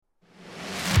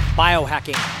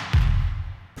biohacking,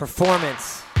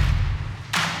 performance,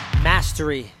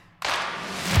 mastery,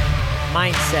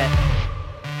 mindset.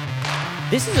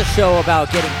 This is a show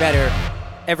about getting better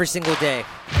every single day.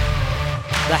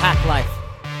 The Hack Life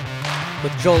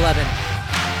with Joel Levin.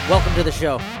 Welcome to the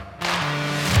show.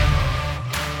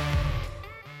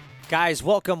 Guys,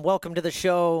 welcome to the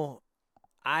show.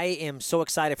 I am so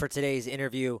excited for today's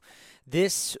interview.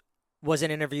 This was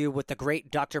an interview with the great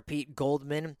Dr. Pete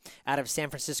Goldman out of San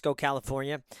Francisco,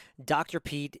 California. Dr.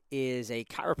 Pete is a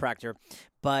chiropractor,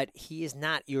 but he is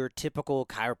not your typical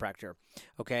chiropractor,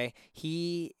 okay?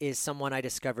 He is someone I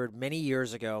discovered many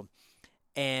years ago,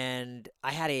 and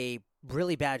I had a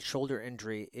really bad shoulder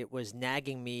injury. It was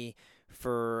nagging me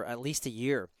for at least a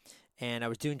year, and I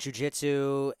was doing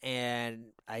jiu-jitsu, and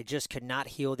I just could not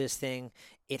heal this thing.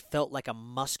 It felt like a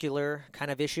muscular kind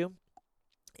of issue.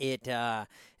 It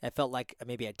felt like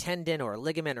maybe a tendon or a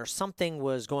ligament or something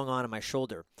was going on in my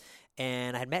shoulder.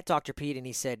 And I had met Dr. Pete, and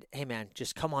he said, "Hey, man,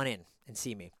 just come on in and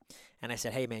see me." And I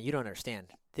said, "Hey, man, you don't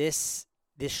understand. This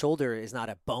shoulder is not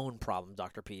a bone problem,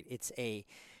 Dr. Pete. It's a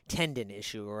tendon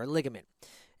issue or a ligament."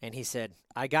 And he said,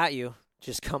 "I got you.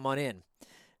 Just come on in."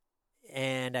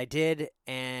 And I did,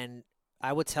 and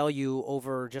I would tell you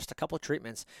over just a couple of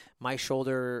treatments, my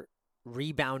shoulder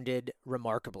rebounded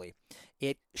remarkably.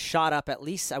 It shot up at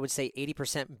least, I would say,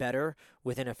 80% better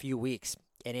within a few weeks,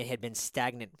 and it had been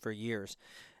stagnant for years.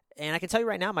 And I can tell you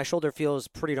right now, my shoulder feels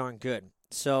pretty darn good.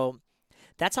 So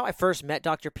that's how I first met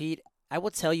Dr. Pete. I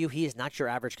will tell you, he is not your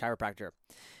average chiropractor.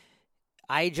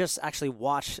 I just actually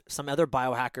watched some other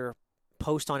biohacker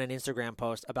post on an Instagram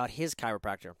post about his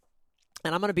chiropractor.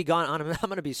 And I'm going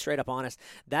to be straight up honest.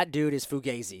 That dude is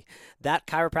fugazi. That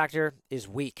chiropractor is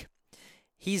weak.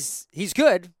 He's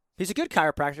good. He's a good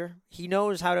chiropractor. He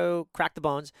knows how to crack the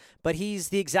bones, but he's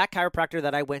the exact chiropractor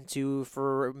that I went to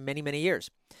for many, many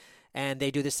years. And they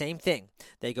do the same thing.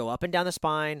 They go up and down the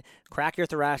spine, crack your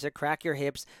thoracic, crack your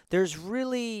hips. There's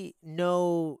really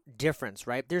no difference,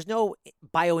 right? There's no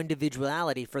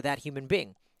bio-individuality for that human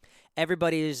being.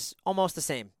 Everybody is almost the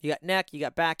same. You got neck, you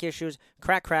got back issues,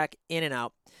 crack, in and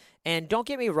out. And don't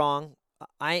get me wrong,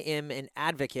 I am an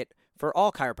advocate for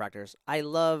all chiropractors. I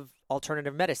love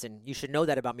alternative medicine. You should know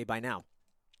that about me by now.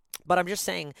 But I'm just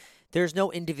saying there's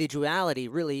no individuality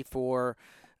really for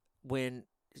when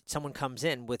someone comes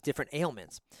in with different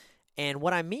ailments. And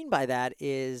what I mean by that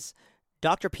is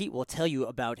Dr. Pete will tell you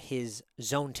about his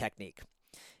zone technique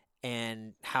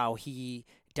and how he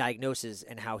diagnoses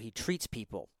and how he treats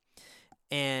people.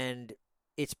 And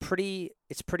it's pretty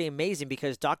amazing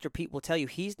because Dr. Pete will tell you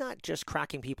he's not just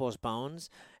cracking people's bones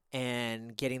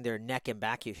and getting their neck and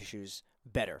back issues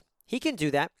better. He can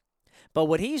do that, but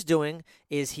what he's doing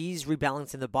is he's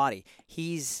rebalancing the body.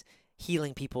 He's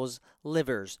healing people's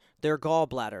livers, their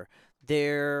gallbladder,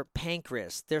 their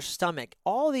pancreas, their stomach,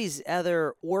 all these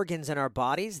other organs in our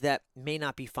bodies that may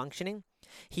not be functioning.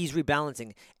 He's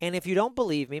rebalancing. And if you don't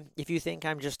believe me, if you think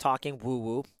I'm just talking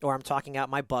woo-woo or I'm talking out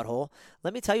my butthole,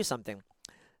 let me tell you something.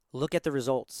 Look at the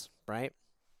results, right?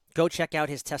 Go check out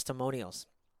his testimonials.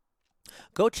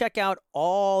 Go check out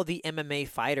all the MMA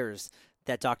fighters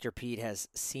that Dr. Pete has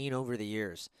seen over the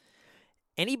years.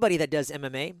 Anybody that does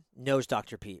MMA knows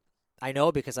Dr. Pete. I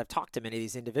know because I've talked to many of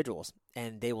these individuals,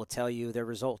 and they will tell you their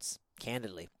results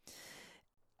candidly.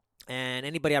 And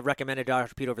anybody I've recommended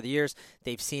Dr. Pete over the years,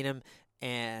 they've seen him,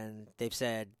 and they've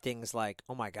said things like,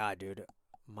 "Oh my God, dude,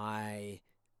 the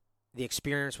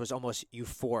experience was almost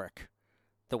euphoric.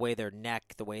 The way their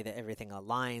neck, the way that everything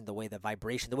aligned, the way the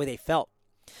vibration, the way they felt."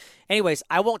 Anyways,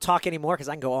 I won't talk anymore because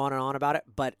I can go on and on about it,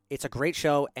 but it's a great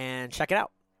show, and check it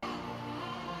out.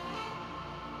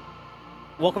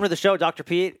 Welcome to the show, Dr.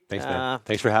 Pete. Thanks, man.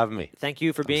 Thanks for having me. Thank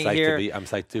you for being here. I'm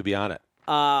psyched to be on it.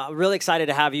 Really excited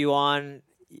to have you on.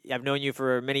 I've known you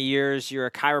for many years. You're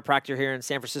a chiropractor here in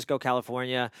San Francisco,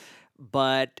 California,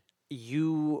 but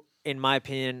you, in my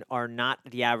opinion, are not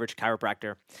the average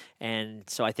chiropractor. And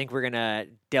so I think we're going to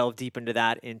delve deep into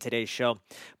that in today's show.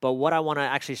 But what I want to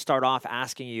actually start off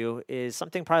asking you is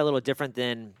something probably a little different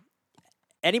than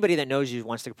anybody that knows you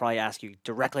wants to probably ask you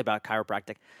directly about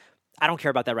chiropractic. I don't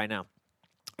care about that right now.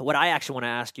 What I actually want to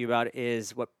ask you about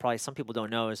is what probably some people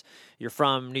don't know is you're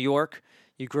from New York,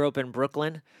 you grew up in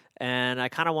Brooklyn, and I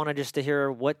kind of wanted just to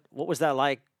hear what was that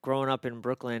like growing up in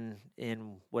Brooklyn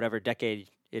in whatever decade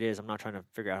it is. I'm not trying to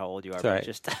figure out how old you are, It's but all right.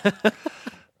 just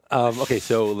Okay,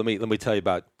 so let me tell you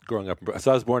about growing up. So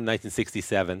I was born in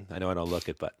 1967. I know I don't look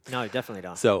it, but no, you definitely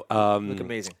don't. so Look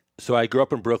amazing. So I grew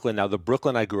up in Brooklyn. Now the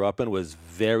Brooklyn I grew up in was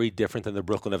very different than the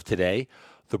Brooklyn of today.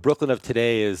 The Brooklyn of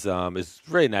today is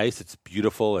very nice. It's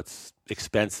beautiful. It's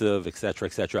expensive, et cetera,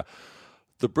 et cetera.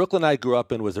 the Brooklyn I grew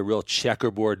up in was a real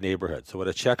checkerboard neighborhood. So what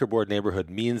a checkerboard neighborhood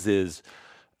means is,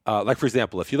 like, for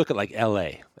example, if you look at like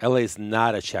LA is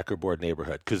not a checkerboard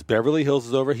neighborhood because Beverly Hills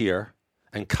is over here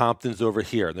and Compton's over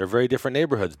here. And they're very different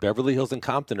neighborhoods. Beverly Hills and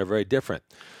Compton are very different.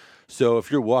 So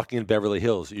if you're walking in Beverly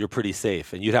Hills, you're pretty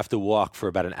safe. And you'd have to walk for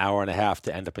about an hour and a half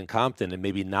to end up in Compton and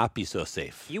maybe not be so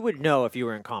safe. You would know if you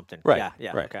were in Compton. Right.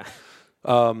 Yeah. Right.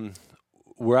 Okay.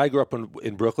 Where I grew up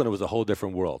in Brooklyn, it was a whole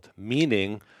different world,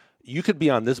 meaning you could be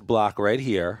on this block right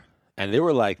here, and there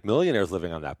were like millionaires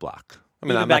living on that block. I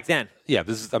mean, Even back then. Yeah,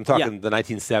 I'm talking the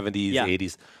 1970s,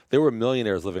 80s. There were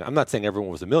millionaires living. I'm not saying everyone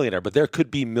was a millionaire, but there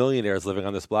could be millionaires living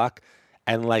on this block.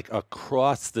 And like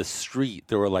across the street,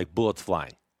 there were like bullets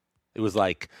flying. It was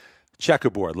like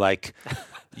checkerboard. Like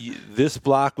this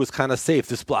block was kind of safe.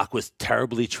 This block was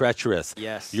terribly treacherous.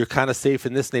 Yes. You're kind of safe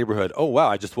in this neighborhood. Oh, wow,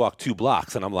 I just walked 2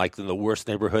 blocks, and I'm like in the worst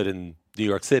neighborhood in New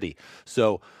York City.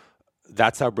 So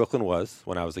that's how Brooklyn was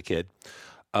when I was a kid.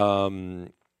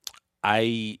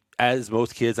 As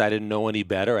most kids, I didn't know any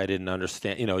better. I didn't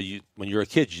understand. When you're a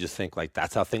kid, you just think like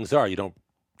that's how things are.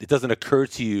 It doesn't occur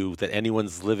to you that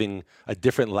anyone's living a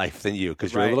different life than you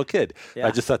because you're a little kid. Yeah.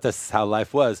 I just thought that's how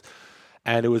life was.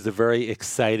 And it was a very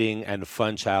exciting and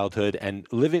fun childhood. And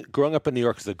growing up in New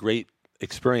York is a great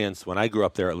experience when I grew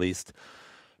up there, at least,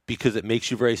 because it makes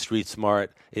you very street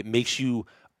smart. It makes you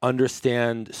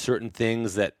understand certain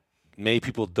things that many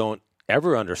people don't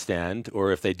ever understand,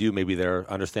 or if they do, maybe they'll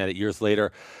understand it years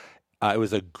later. It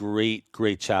was a great,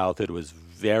 great childhood. It was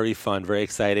very fun, very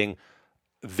exciting,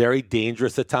 very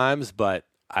dangerous at times, but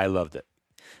I loved it.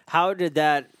 How did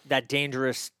that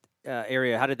dangerous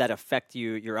area, how did that affect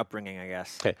your upbringing, I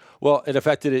guess? Okay. Well, it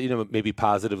affected it, maybe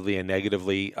positively and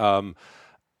negatively.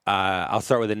 I'll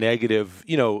start with the negative.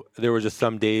 There were just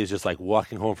some days just like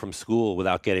walking home from school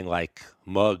without getting like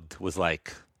mugged was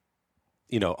like,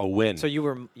 a win. So you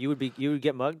would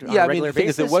get mugged on a regular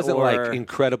basis? The thing is, it wasn't like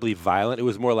incredibly violent. It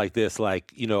was more like this,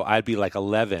 like, I'd be like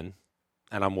 11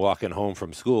 and I'm walking home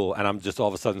from school and I'm just all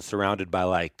of a sudden surrounded by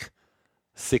like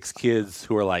 6 kids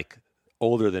who are like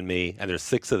older than me, and there's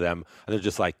 6 of them, and they're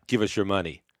just like, give us your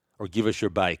money or give us your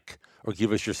bike or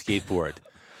give us your skateboard.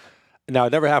 Now,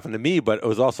 it never happened to me, but it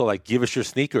was also like, give us your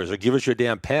sneakers or give us your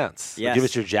damn pants or give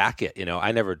us your jacket.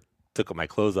 I never took my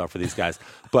clothes off for these guys.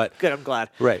 But good, I'm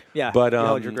glad. Right. Yeah, but you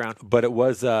held your ground. But it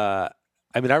was, I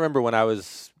remember when I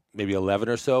was maybe 11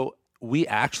 or so, me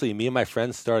and my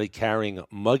friends started carrying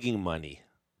mugging money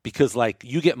because, like,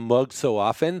 you get mugged so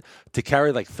often to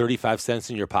carry like 35 cents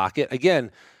in your pocket.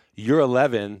 Again, you're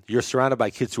 11, you're surrounded by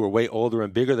kids who are way older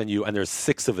and bigger than you, and there's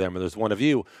 6 of them, and there's one of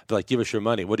you. They're like, give us your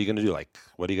money. What are you going to do? Like,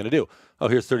 what are you going to do? Oh,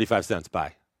 here's 35 cents.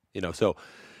 Bye. So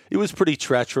it was pretty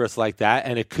treacherous like that,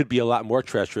 and it could be a lot more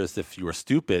treacherous if you were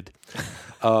stupid.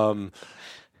 So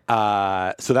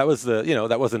that was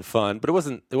that wasn't fun, but it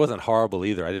wasn't horrible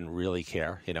either. I didn't really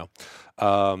care,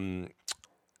 And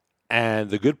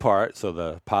the good part, so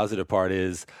the positive part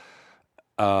is,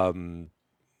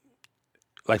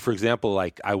 like, for example,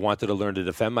 like I wanted to learn to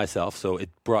defend myself, so it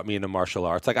brought me into martial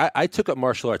arts. Like I took up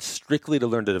martial arts strictly to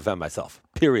learn to defend myself,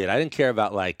 period. I didn't care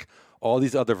about like all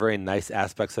these other very nice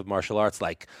aspects of martial arts,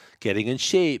 like getting in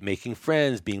shape, making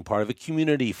friends, being part of a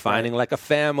community, finding like a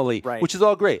family, which is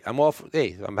all great. I'm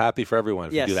happy for everyone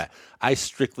if you do that. I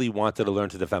strictly wanted to learn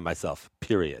to defend myself,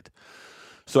 period.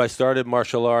 So I started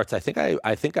martial arts. I think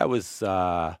I was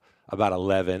about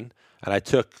 11, and I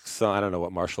took I don't know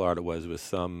what martial art it was. It was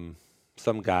some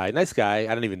guy, nice guy.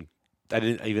 I didn't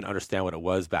even understand what it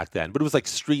was back then, but it was like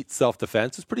street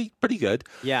self-defense. It was pretty good.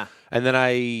 Yeah. And then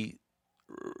I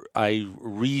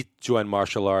rejoined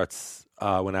martial arts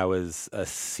when I was a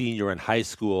senior in high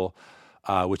school,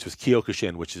 which was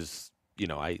Kyokushin, which is,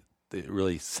 it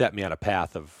really set me on a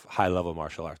path of high-level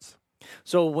martial arts.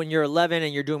 So when you're 11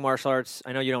 and you're doing martial arts,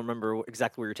 I know you don't remember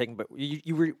exactly what you're taking, but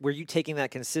were you taking that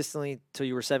consistently till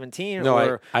you were 17? No,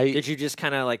 or did you just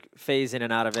kind of like phase in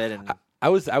and out of it? And I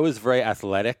was very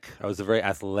athletic. I was a very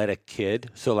athletic kid.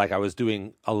 So like I was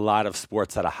doing a lot of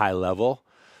sports at a high level.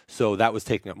 So that was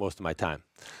taking up most of my time.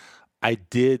 I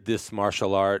did this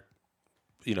martial art,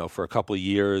 for a couple of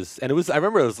years, and I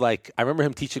remember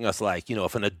him teaching us like,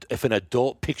 if an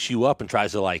adult picks you up and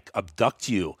tries to like abduct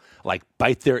you, like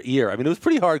bite their ear. I mean, it was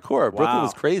pretty hardcore. Wow. Brooklyn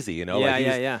was crazy, Yeah, like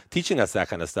he was teaching us that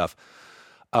kind of stuff.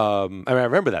 I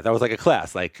remember that was like a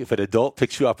class. Like if an adult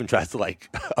picks you up and tries to like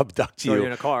abduct you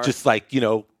in a car, just like,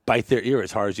 bite their ear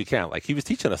as hard as you can. Like he was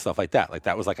teaching us stuff like that. Like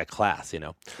that was like a class,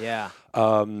 Yeah.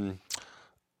 And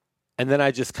then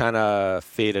I just kind of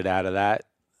faded out of that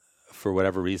for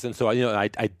whatever reason. So, I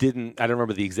don't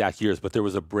remember the exact years, but there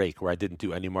was a break where I didn't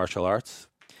do any martial arts.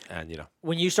 And,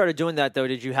 When you started doing that, though,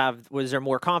 was there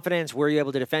more confidence? Were you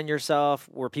able to defend yourself?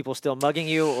 Were people still mugging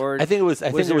you, or I think it was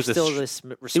there still this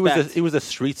respect? It was a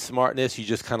street smartness. You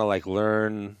just kind of like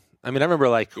learn. I mean, I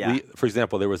remember for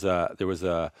example, there was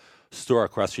a store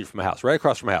across the street from my house, right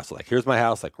across from my house. So, like, here's my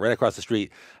house, like right across the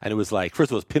street, and it was like,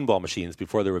 first it was pinball machines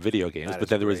before there were video games, but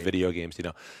then there was video games,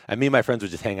 And me and my friends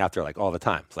would just hang out there like all the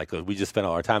time. It's like we just spent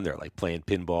all our time there, like playing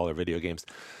pinball or video games,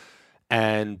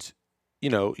 and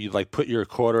you'd like put your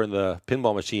quarter in the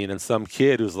pinball machine, and some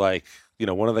kid who's like,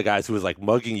 one of the guys who was like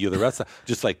mugging you, the rest of,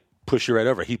 just like push you right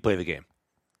over. He'd play the game.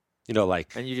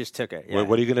 And you just took it. Yeah.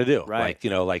 What are you going to do? Right.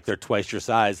 Like they're twice your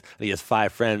size, and he has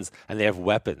 5 friends, and they have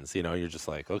weapons. You're just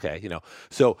like, okay,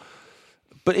 So,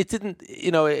 but it didn't.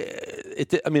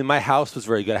 I mean, my house was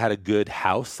very good. I had a good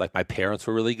house. Like my parents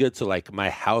were really good, so like my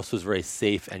house was very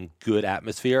safe and good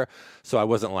atmosphere. So I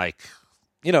wasn't like,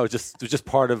 it was just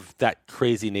part of that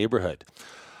crazy neighborhood.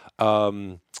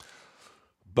 But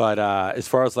as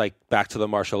far as like back to the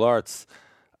martial arts,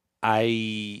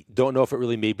 I don't know if it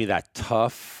really made me that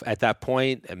tough at that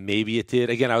point, and maybe it did.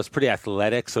 Again, I was pretty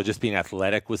athletic, so just being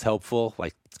athletic was helpful,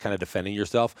 like kind of defending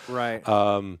yourself. Right.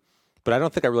 But I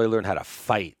don't think I really learned how to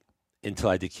fight until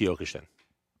I did Kyokushin.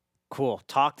 Cool.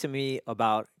 Talk to me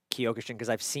about Kyokushin, because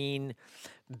I've seen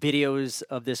videos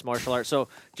of this martial art. So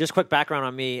just quick background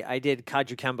on me. I did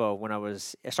Kaju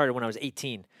Kembo I started when I was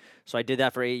 18. So I did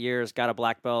that for 8 years, got a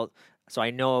black belt. So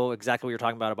I know exactly what you're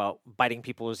talking about biting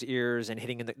people's ears and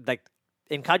hitting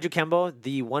in Kaju Kembo,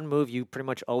 the one move you pretty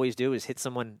much always do is hit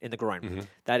someone in the groin. Mm-hmm.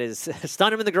 That is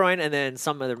stun him in the groin and then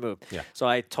some other move. Yeah. So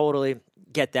I totally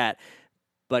get that.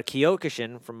 But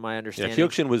Kyokushin, from my understanding,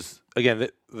 Kyokushin was, again,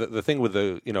 the thing with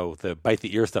the bite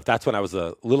the ear stuff. That's when I was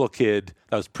a little kid.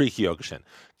 That was pre-Kyokushin.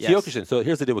 Yes. Kyokushin. So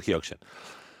here's the deal with Kyokushin.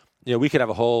 We could have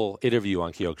a whole interview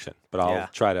on Kyokushin, but I'll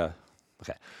try to.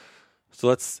 Okay. So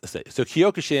let's say,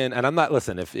 Kyokushin, and I'm not,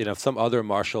 listen, if some other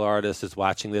martial artist is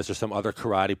watching this or some other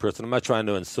karate person, I'm not trying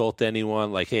to insult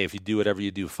anyone. Like, hey, if you do whatever you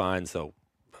do, fine. So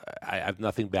I have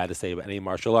nothing bad to say about any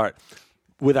martial art.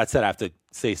 With that said, I have to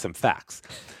say some facts.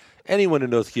 Anyone who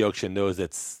knows Kyokushin knows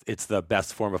it's the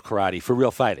best form of karate for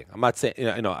real fighting. I'm not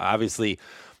saying, obviously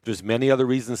there's many other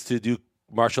reasons to do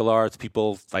martial arts.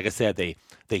 People, like I said, they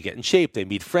get in shape, they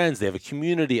meet friends, they have a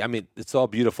community. I mean, it's all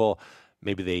beautiful.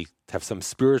 Maybe they have some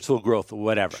spiritual growth,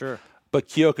 whatever. Sure. But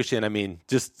Kyokushin, I mean,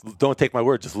 just don't take my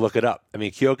word. Just look it up. I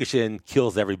mean, Kyokushin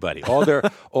kills everybody.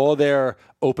 All their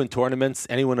open tournaments,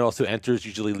 anyone else who enters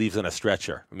usually leaves on a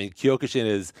stretcher. I mean, Kyokushin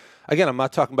is, again, I'm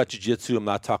not talking about jiu-jitsu. I'm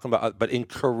not talking about, but in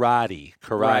karate.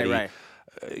 Right.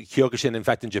 Kyokushin, in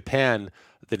fact, in Japan,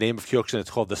 the name of Kyokushin is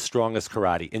called the strongest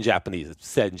karate. In Japanese, it's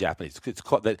said in Japanese. It's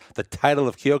called, the title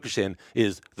of Kyokushin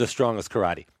is the strongest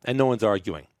karate, and no one's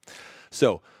arguing.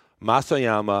 So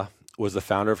Masayama was the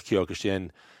founder of Kyokushin.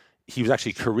 He was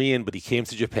actually Korean, but he came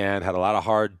to Japan, had a lot of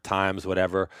hard times,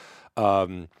 whatever.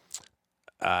 I'm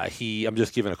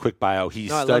just giving a quick bio. He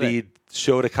studied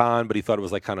Shotokan, but he thought it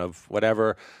was like kind of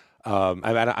whatever. I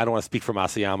don't want to speak for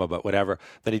Masayama, but whatever.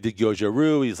 Then he did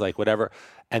Gyojo-Ryu. He's like, whatever.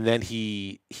 And then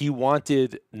he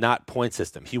wanted not point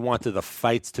system. He wanted the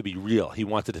fights to be real. He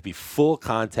wanted to be full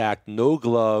contact, no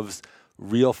gloves,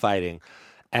 real fighting.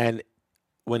 And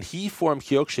when he formed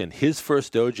Kyokushin, his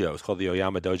first dojo, it's called the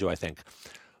Oyama Dojo, I think,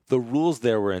 the rules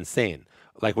there were insane.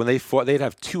 Like when they fought, they'd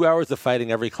have 2 hours of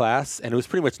fighting every class, and it was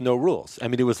pretty much no rules. I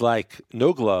mean, it was like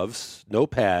no gloves, no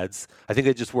pads. I think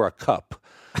they just wore a cup.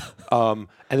 And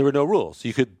there were no rules.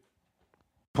 You could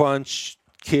punch,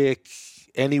 kick,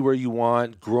 anywhere you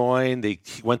want, groin. They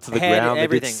went to the ground. They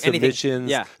did submissions.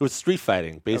 Yeah. It was street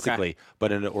fighting, basically,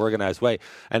 but in an organized way.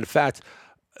 And in fact,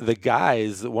 the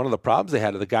guys, one of the problems they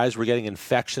had, the guys were getting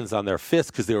infections on their fists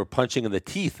because they were punching in the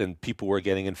teeth and people were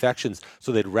getting infections.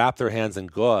 So they'd wrap their hands in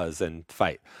gauze and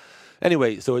fight.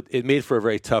 Anyway, so it made for a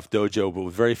very tough dojo, but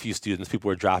with very few students. People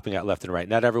were dropping out left and right.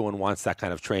 Not everyone wants that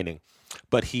kind of training.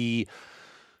 But he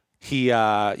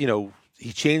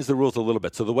changed the rules a little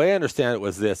bit. So the way I understand it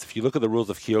was this. If you look at the rules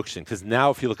of Kyokushin, because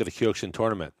now if you look at a Kyokushin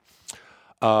tournament,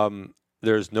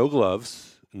 there's no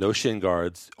gloves, no shin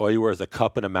guards. All you wear is a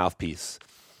cup and a mouthpiece.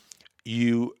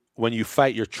 When you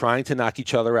fight, you're trying to knock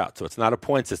each other out. So it's not a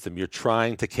point system. You're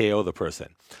trying to KO the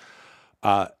person.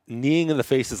 Kneeing in the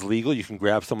face is legal. You can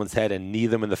grab someone's head and knee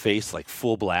them in the face, like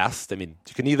full blast. I mean,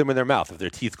 you can knee them in their mouth. If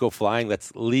their teeth go flying,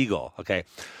 that's legal, okay?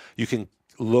 You can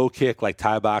low kick like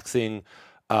Thai boxing.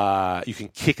 You can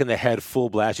kick in the head, full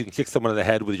blast. You can kick someone in the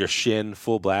head with your shin,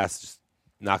 full blast, just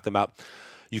knock them out.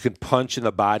 You can punch in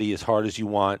the body as hard as you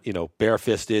want,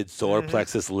 bare-fisted, solar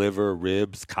plexus, liver,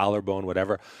 ribs, collarbone,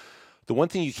 whatever. The one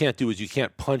thing you can't do is you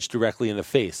can't punch directly in the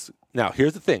face. Now,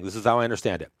 here's the thing. This is how I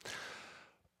understand it.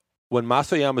 when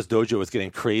Masoyama's dojo was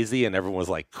getting crazy and everyone was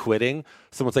like quitting,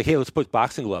 someone's like, hey, let's put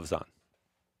boxing gloves on.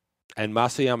 And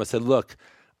Masoyama said, look,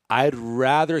 I'd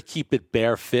rather keep it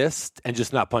bare fist and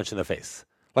just not punch in the face.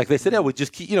 Like they said, no, we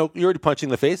just keep, you're already punching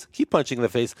in the face. Keep punching in the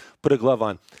face. Put a glove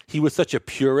on. He was such a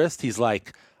purist. He's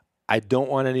like, I don't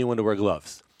want anyone to wear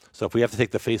gloves. So if we have to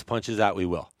take the face punches out, we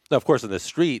will. Now, of course, in the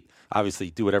street, obviously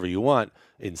do whatever you want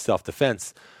in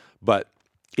self-defense. But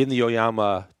in the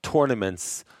Oyama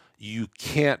tournaments, you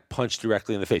can't punch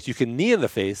directly in the face. You can knee in the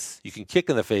face. You can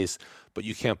kick in the face, but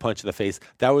you can't punch in the face.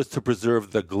 That was to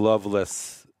preserve the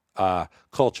gloveless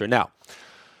culture. Now,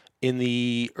 in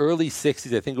the early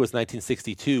 60s, I think it was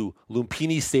 1962,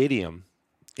 Lumpini Stadium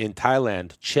in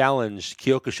Thailand challenged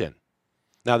Kyokushin.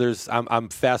 Now, I'm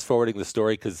fast forwarding the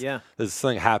story because there's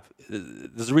something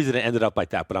there's a reason it ended up like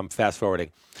that, but I'm fast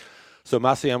forwarding. So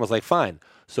Masoyama was like, fine.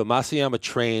 So Masoyama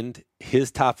trained his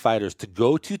top fighters to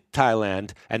go to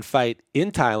Thailand and fight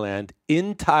in Thailand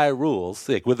in Thai rules,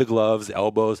 like with the gloves,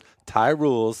 elbows, Thai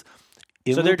rules.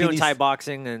 So they're doing Thai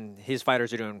boxing, and his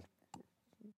fighters are doing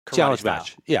karate challenge style.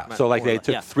 match. Yeah. So like they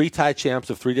took 3 Thai champs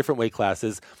of 3 different weight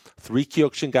classes. 3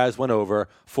 Kyokushin guys went over,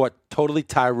 fought totally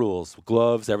Thai rules,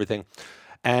 gloves, everything.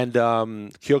 And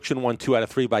Kyokushin won 2 out of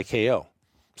 3 by KO.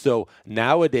 So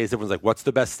nowadays, everyone's like, what's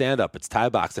the best stand-up? It's Thai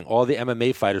boxing. All the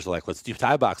MMA fighters are like, let's do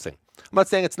Thai boxing. I'm not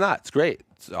saying it's not. It's great.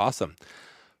 It's awesome.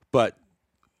 But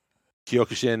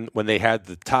Kyokushin, when they had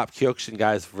the top Kyokushin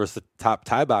guys versus the top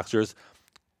Thai boxers,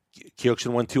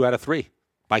 Kyokushin won 2 out of 3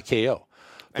 by KO.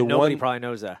 And nobody probably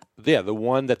knows that. Yeah, the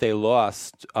one that they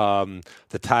lost,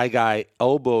 the Thai guy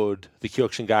elbowed the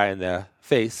Kyokushin guy in the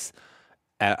face.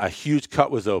 A huge cut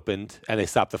was opened, and they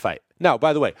stopped the fight. Now,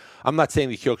 by the way, I'm not saying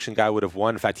the Kyokushin guy would have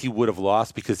won. In fact, he would have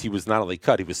lost because he was not only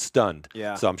cut, he was stunned.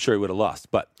 Yeah. So I'm sure he would have lost.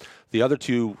 But the other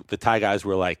 2, the Thai guys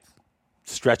were like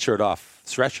stretcher.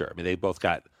 I mean, they both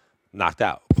got knocked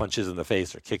out, punches in the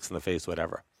face or kicks in the face,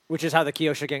 whatever. Which is how the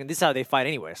Kyokushin, this is how they fight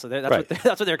anyway. So that's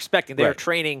what they're expecting. They're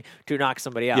training to knock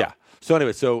somebody out. Yeah. So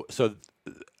anyway, so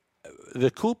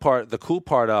the cool part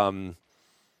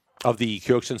of the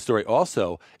Kyokushin story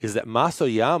also is that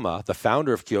Masoyama, the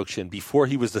founder of Kyokushin, before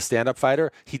he was the stand-up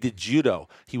fighter, he did judo.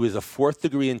 He was a 4th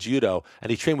degree in judo, and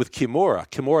he trained with Kimura.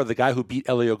 Kimura, the guy who beat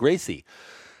Elio Gracie.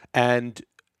 And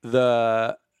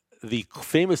the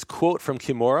famous quote from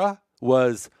Kimura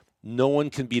was, no one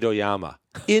can beat Oyama.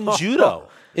 In judo.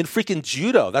 In freaking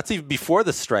judo. That's even before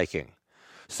the striking.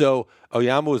 So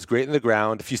Oyama was great in the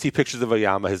ground. If you see pictures of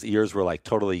Oyama, his ears were like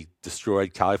totally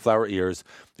destroyed, cauliflower ears.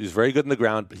 He was very good in the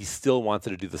ground, but he still wanted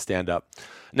to do the stand-up.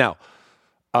 Now,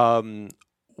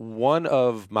 one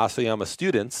of Masoyama's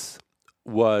students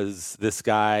was this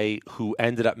guy who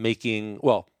ended up making,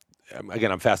 well,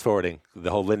 again, I'm fast-forwarding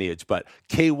the whole lineage, but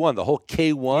K1, the whole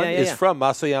K1 is from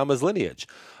Masoyama's lineage.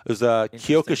 There's a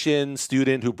Kyokushin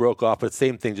student who broke off, but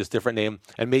same thing, just different name,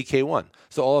 and made K1.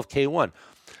 So all of K1.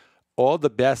 All the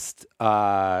best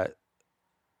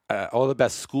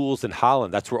schools in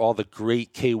Holland. That's where all the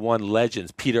great K1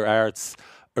 legends, Peter Aerts,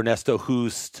 Ernesto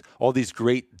Hoost, all these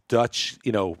great Dutch,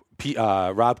 Rob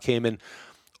Kamen,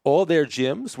 all their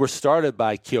gyms were started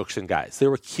by Kyokushin guys. They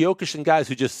were Kyokushin guys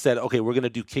who just said, okay, we're going to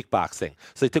do kickboxing.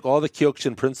 So they took all the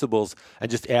Kyokushin principles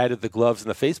and just added the gloves and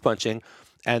the face punching,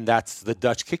 and that's the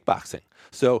Dutch kickboxing.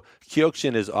 So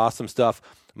Kyokushin is awesome stuff.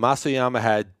 Masoyama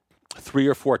had 3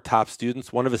 or 4 top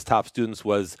students. One of his top students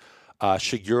was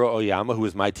Shigeru Oyama, who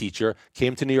was my teacher,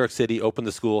 came to New York City, opened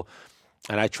the school,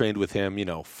 and I trained with him,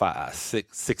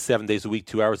 7 days a week,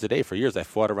 2 hours a day for years. I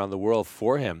fought around the world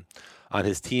for him on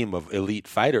his team of elite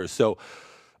fighters. So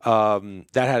that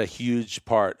had a huge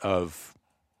part of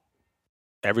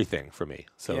everything for me.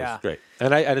 So it was great.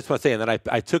 And I just want to say, and then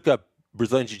I took up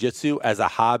Brazilian Jiu-Jitsu as a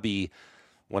hobby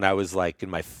when I was like in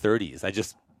my 30s.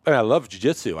 I love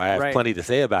jiu-jitsu. I have plenty to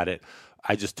say about it.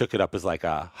 I just took it up as like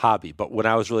a hobby. But when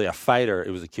I was really a fighter, it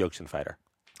was a Kyokushin fighter.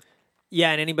 Yeah,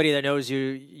 and anybody that knows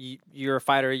you're a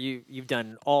fighter. You've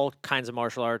done all kinds of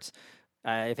martial arts.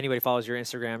 If anybody follows your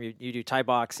Instagram, you do Thai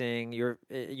boxing.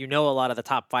 You know a lot of the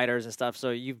top fighters and stuff. So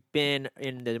you've been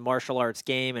in the martial arts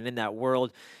game and in that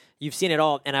world. You've seen it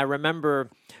all. And I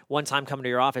remember one time coming to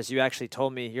your office, you actually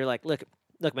told me, you're like, look,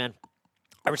 man,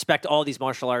 I respect all these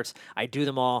martial arts. I do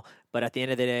them all. But at the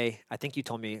end of the day, I think you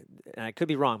told me, and I could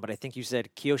be wrong, but I think you said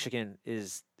Kyokushin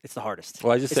it's the hardest.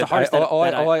 Well, I just said, all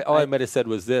I might have said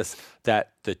was this,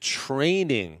 that the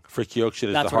training for Kyokushin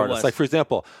is the hardest. Like, for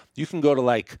example, you can go to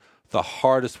like the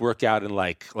hardest workout in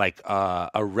like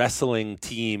a wrestling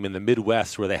team in the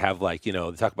Midwest where they have like, they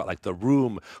talk about like the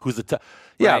room, who's the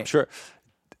I'm sure.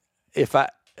 The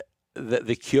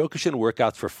Kyokushin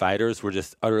workouts for fighters were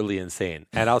just utterly insane.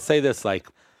 And I'll say this, like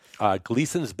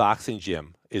Gleason's boxing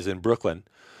gym is in Brooklyn.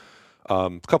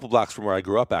 a couple blocks from where I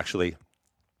grew up, actually.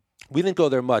 We didn't go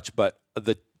there much, but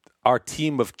our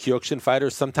team of Kyokushin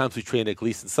fighters, sometimes we train at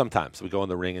Gleason, sometimes we go in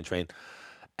the ring and train.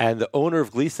 And the owner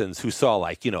of Gleason's, who saw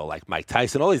like Mike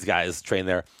Tyson, all these guys train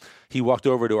there, he walked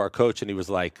over to our coach and he was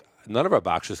like, none of our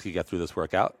boxers could get through this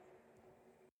workout.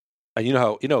 And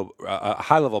a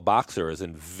high-level boxer is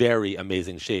in very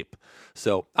amazing shape.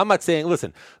 So I'm not saying,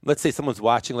 listen, let's say someone's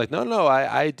watching like, no,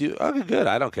 I do. Okay, good.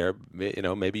 I don't care.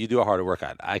 Maybe you do a harder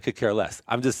workout. I could care less.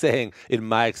 I'm just saying, in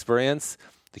my experience,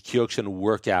 the Kyokushin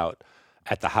workout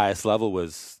at the highest level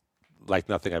was like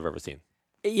nothing I've ever seen.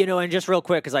 And just real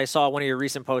quick, because I saw one of your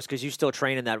recent posts, because you still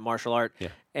train in that martial art,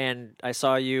 and I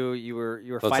saw you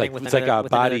were fighting with another. It's like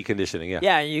body conditioning, yeah.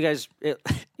 Yeah, and you guys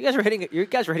were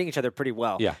hitting each other pretty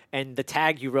well. Yeah. And the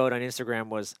tag you wrote on Instagram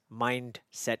was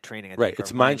mindset training. Right,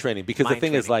 it's mind training, because the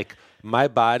thing is, like, my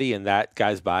body and that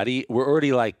guy's body, we're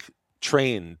already like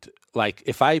trained. Like,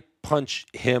 if I punch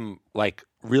him like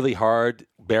really hard,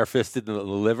 barefisted in the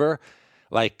liver,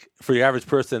 like for your average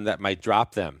person, that might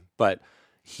drop them, but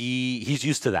he's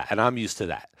used to that, and I'm used to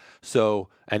that. So,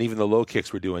 and even the low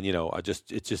kicks we're doing,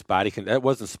 it's just body. It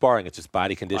wasn't sparring; it's just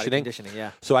body conditioning. Body conditioning,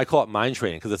 yeah. So I call it mind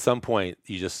training, because at some point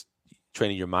you just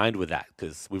training your mind with that,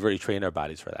 because we've already trained our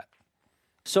bodies for that.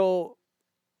 So,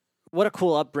 what a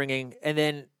cool upbringing! And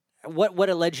then what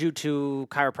led you to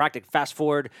chiropractic? Fast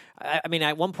forward. I mean,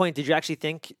 at one point, did you actually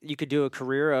think you could do a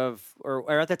career of,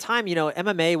 or at the time,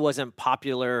 MMA wasn't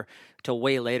popular till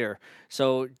way later.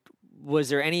 So, was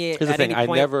there any Here's the thing, any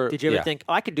point did you ever think,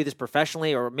 I could do this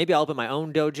professionally, or maybe I'll open my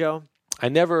own dojo? I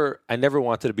never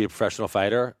wanted to be a professional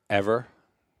fighter ever.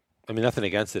 I mean, nothing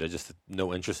against it. I just had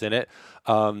no interest in it.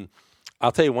 I'll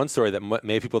tell you one story that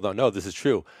many people don't know. This is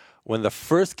true. When the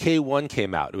first K1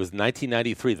 came out, it was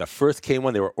 1993. The first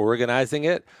K1, they were organizing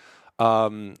it.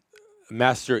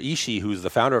 Master Ishii, who's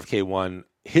the founder of K1,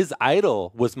 his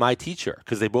idol was my teacher,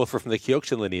 because they both were from the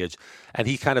Kyokushin lineage. And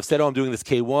he kind of said, I'm doing this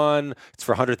K1. It's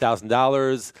for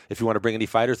 $100,000 if you want to bring any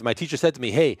fighters. And my teacher said to me,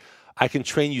 hey, I can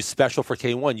train you special for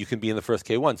K1. You can be in the first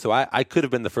K1. So I could have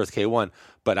been the first K1,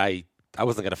 but I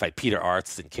wasn't going to fight Peter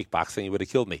Arts in kickboxing. He would have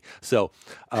killed me. So,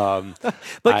 you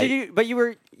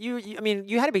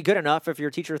had to be good enough if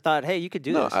your teacher thought, hey, you could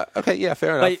do this. Okay, yeah,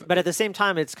 fair enough. But at the same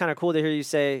time, it's kind of cool to hear you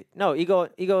say, no, ego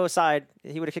aside,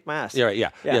 he would have kicked my ass. Yeah, right,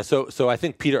 yeah. So I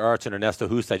think Peter Arts and Ernesto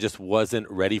Hust, I just wasn't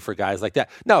ready for guys like that.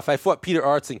 Now, if I fought Peter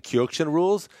Arts in Kyokushin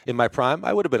rules in my prime,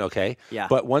 I would have been okay. Yeah.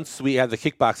 But once we had the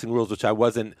kickboxing rules, which I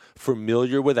wasn't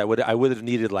familiar with, I would have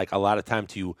needed like a lot of time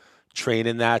to train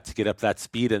in that to get up that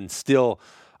speed, and still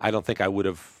I don't think I would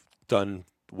have done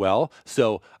well.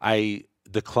 So I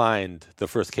declined the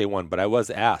first K1, but I was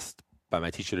asked by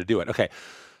my teacher to do it. Okay,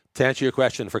 to answer your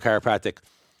question for chiropractic,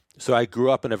 so I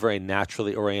grew up in a very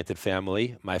naturally oriented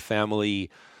family. My family,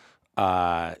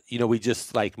 we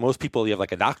just, like most people, you have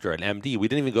like a doctor, an MD. We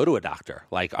didn't even go to a doctor.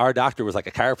 Like, our doctor was like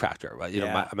a chiropractor.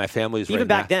 My family's even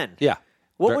back then. Yeah.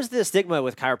 What was the stigma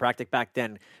with chiropractic back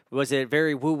then? Was it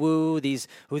very woo-woo, these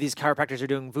chiropractors are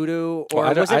doing voodoo?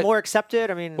 Or was it more accepted?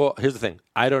 I mean... Well, here's the thing.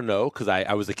 I don't know, because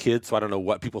I was a kid, so I don't know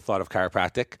what people thought of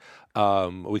chiropractic.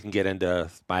 We can get into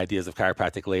my ideas of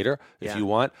chiropractic later if you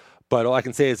want. But all I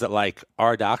can say is that, like,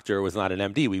 our doctor was not an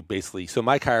MD. So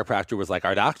my chiropractor was like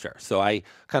our doctor. So I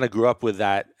kind of grew up with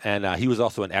that, and he was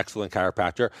also an excellent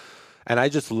chiropractor. And I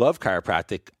just love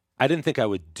chiropractic. I didn't think I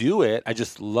would do it. I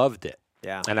just loved it.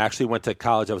 Yeah. And I actually went to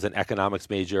college. I was an economics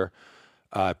major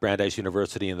at Brandeis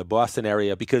University in the Boston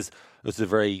area, because it was a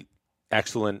very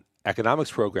excellent economics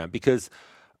program. Because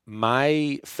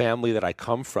my family that I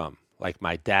come from, like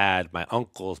my dad, my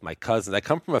uncles, my cousins, I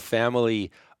come from a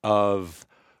family of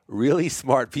really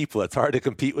smart people. It's hard to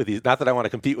compete with these. Not that I want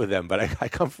to compete with them, but I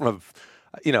come from,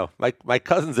 my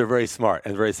cousins are very smart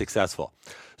and very successful.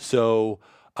 So,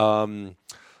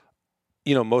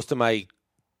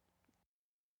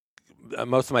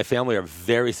 most of my family are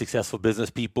very successful business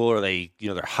people, or they're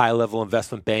high level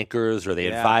investment bankers, or they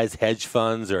advise hedge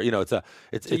funds, or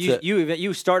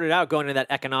you started out going into that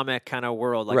economic kind of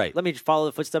world, like, right. Let me follow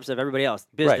the footsteps of everybody else,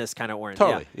 business kind of oriented.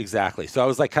 Totally, exactly. So I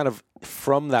was like kind of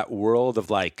from that world of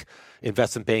like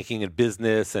investment banking and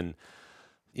business, and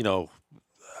my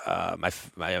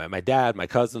dad, my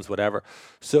cousins, whatever.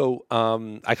 So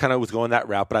I kind of was going that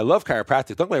route, but I love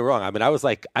chiropractic. Don't get me wrong. I mean, I was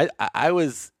like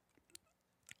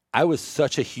I was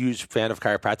such a huge fan of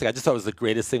chiropractic. I just thought it was the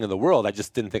greatest thing in the world. I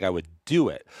just didn't think I would do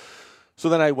it. So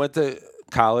then I went to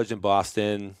college in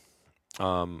Boston.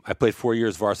 I played 4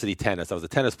 years varsity tennis. I was a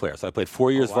tennis player. So I played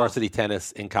 4 years varsity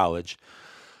tennis in college.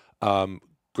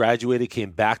 Graduated,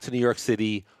 came back to New York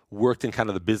City, worked in kind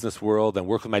of the business world, and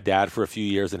worked with my dad for a few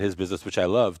years in his business, which I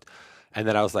loved. And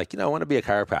then I was like, I want to be a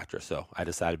chiropractor. So I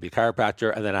decided to be a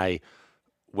chiropractor. And then I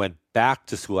went back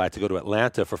to school. I had to go to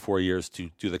Atlanta for 4 years to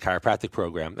do the chiropractic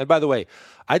program. And by the way,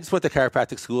 I just went to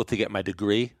chiropractic school to get my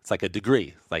degree. It's like a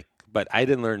degree, but I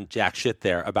didn't learn jack shit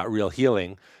there about real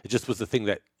healing. It just was the thing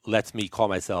that lets me call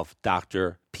myself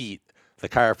Dr. Pete, the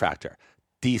chiropractor,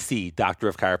 DC, Doctor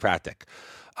of Chiropractic.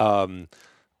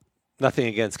 Nothing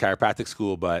against chiropractic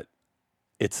school, but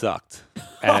it sucked.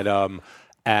 And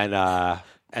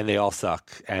they all suck.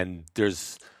 And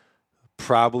there's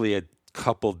probably a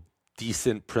couple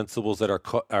decent principles that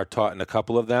are taught in a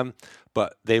couple of them,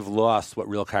 but they've lost what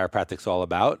real chiropractic's all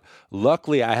about.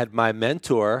 Luckily, I had my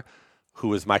mentor, who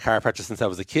was my chiropractor since I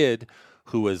was a kid,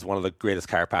 who was one of the greatest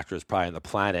chiropractors probably on the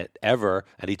planet ever,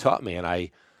 and he taught me, and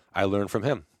I learned from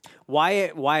him.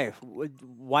 Why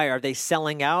are they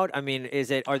selling out? I mean,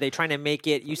 are they trying to make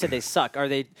it? You said they suck.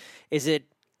 You said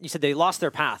they lost their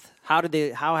path. How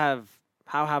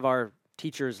have our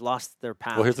teachers lost their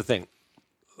path? Well, here's the thing.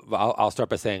 I'll start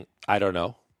by saying I don't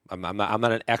know. I'm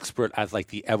not an expert at like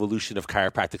the evolution of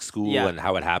chiropractic school and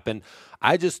how it happened.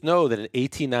 I just know that in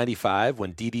 1895,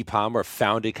 when D.D. Palmer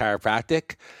founded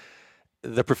chiropractic,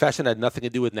 the profession had nothing to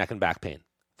do with neck and back pain.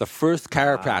 The first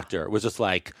chiropractor was just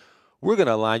like, we're going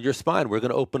to align your spine. We're going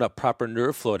to open up proper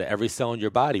nerve flow to every cell in your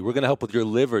body. We're going to help with your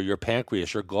liver, your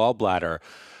pancreas, your gallbladder,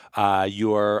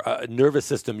 your nervous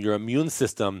system, your immune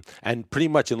system. And pretty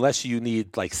much unless you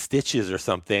need like stitches or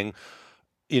something,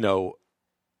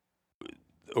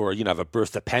 or have a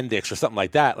burst appendix or something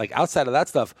like that, like outside of that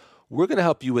stuff, we're going to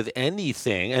help you with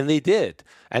anything. And they did.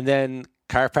 And then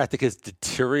chiropractic has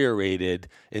deteriorated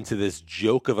into this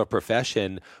joke of a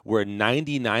profession where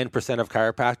 99% of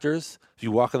chiropractors, if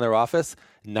you walk in their office,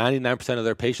 99% of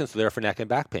their patients are there for neck and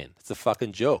back pain. It's a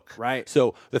fucking joke. Right.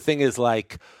 So the thing is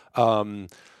like, obviously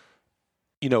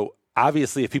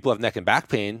if people have neck and back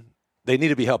pain, they need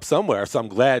to be helped somewhere. So I'm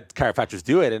glad chiropractors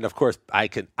do it. And of course I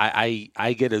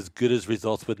get as good as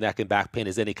results with neck and back pain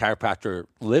as any chiropractor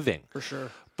living. For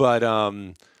sure. But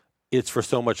it's for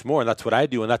so much more. And that's what I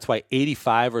do. And that's why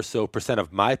 85% or so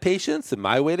of my patients in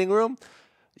my waiting room,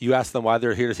 you ask them why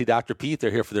they're here to see Dr. Pete. They're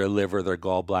here for their liver, their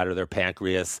gallbladder, their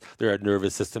pancreas, their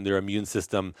nervous system, their immune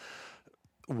system,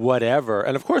 whatever.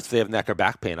 And of course, if they have neck or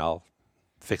back pain, I'll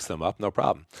fix them up. No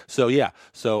problem. So yeah.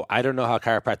 So I don't know how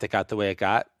chiropractic got the way it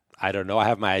got. I don't know. I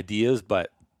have my ideas,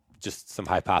 but just some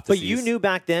hypotheses. But you knew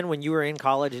back then when you were in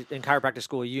college, in chiropractic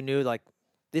school, you knew like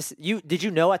this. Did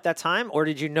you know at that time, or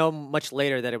did you know much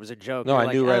later that it was a joke? No,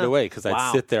 I knew right away because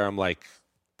I'd sit there. I'm like,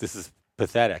 this is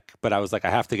pathetic. But I was like, I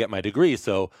have to get my degree,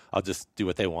 so I'll just do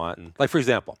what they want. And like, for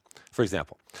example,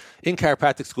 in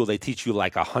chiropractic school, they teach you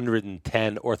like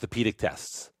 110 orthopedic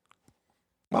tests.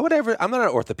 Why would I ever? I'm not an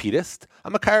orthopedist.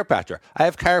 I'm a chiropractor. I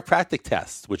have chiropractic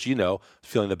tests, which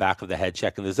feeling the back of the head,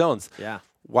 checking the zones. Yeah.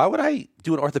 Why would I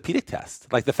do an orthopedic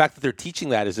test? Like the fact that they're teaching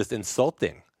that is just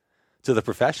insulting to the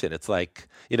profession. It's like,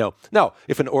 no,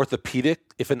 if an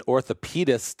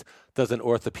orthopedist does an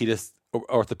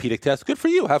orthopedic test, good for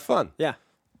you. Have fun. Yeah.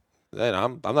 Then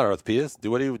I'm not an orthopedist. Do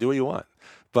what you want.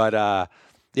 But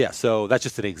so that's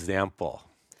just an example.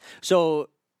 So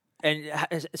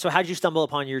how did you stumble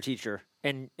upon your teacher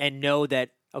and know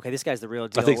that, okay, this guy's the real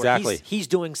deal? That's exactly. He's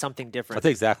doing something different.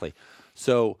 That's exactly.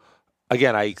 So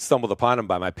again, I stumbled upon him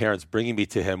by my parents bringing me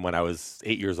to him when I was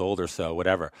 8 years old or so,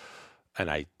 whatever.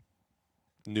 And I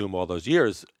knew him all those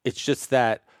years. It's just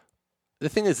that the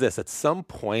thing is this, at some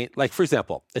point, like for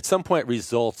example,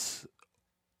 results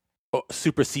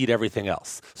supersede everything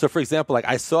else. So for example, like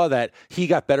I saw that he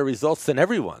got better results than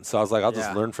everyone. So I was like, I'll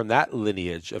just learn from that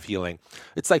lineage of healing.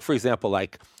 It's like, for example,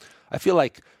 like I feel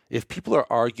like if people are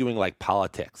arguing like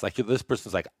politics, like this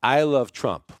person's like, I love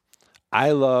Trump.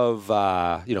 I love,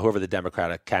 whoever the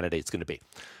Democratic candidate's going to be.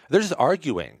 They're just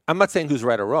arguing. I'm not saying who's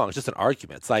right or wrong. It's just an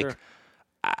argument. It's like, sure.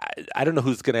 I don't know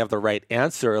who's going to have the right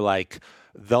answer. Like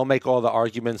they'll make all the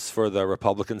arguments for the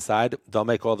Republican side. They'll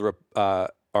make all the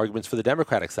arguments for the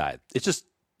Democratic side. It's just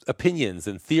opinions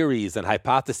and theories and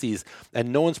hypotheses,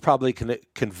 and no one's probably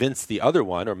convinced the other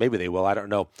one, or maybe they will, I don't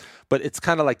know. But it's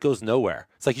kind of like goes nowhere.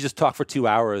 It's like you just talk for 2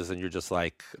 hours and you're just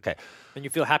like, okay. And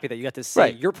you feel happy that you got to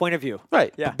say your point of view.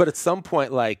 Right. Yeah. But at some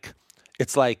point, like,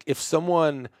 it's like if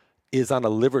someone is on a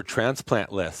liver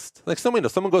transplant list, like someone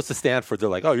goes to Stanford, they're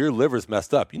like, oh, your liver's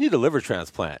messed up. You need a liver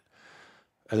transplant.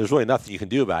 And there's really nothing you can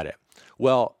do about it.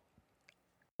 Well,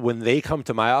 when they come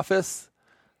to my office,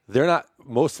 they're not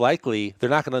going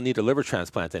to need a liver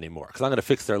transplant anymore because I'm going to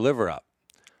fix their liver up.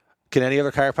 Can any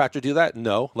other chiropractor do that?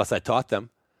 No, unless I taught them.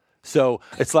 So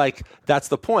it's like, that's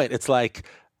the point. It's like,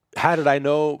 How did I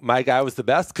know my guy was the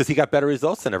best? Because he got better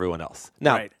results than everyone else.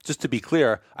 Now, Right. just to be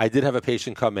clear, I did have a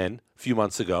patient come in a few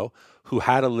months ago who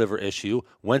had a liver issue,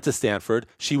 went to Stanford.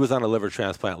 She was on a liver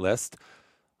transplant list.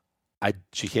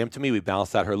 She came to me. We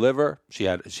balanced out her liver. She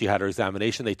had her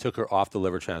examination. They took her off the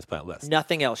liver transplant list.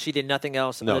 Nothing else. She did nothing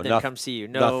else other than come see you.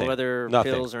 No nothing, other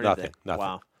nothing, pills or nothing, anything. nothing.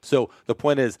 Wow. So the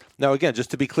point is, now again, just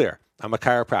to be clear, I'm a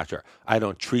chiropractor. I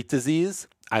don't treat disease.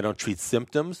 I don't treat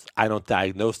symptoms. I don't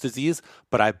diagnose disease,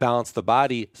 but I balance the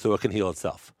body so it can heal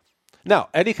itself. Now,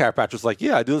 any chiropractor's like,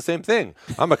 yeah, I do the same thing.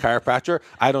 I'm a chiropractor.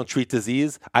 I don't treat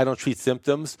disease. I don't treat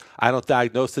symptoms. I don't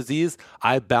diagnose disease.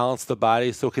 I balance the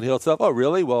body so it can heal itself. Oh,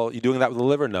 really? Well, you're doing that with the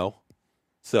liver? No.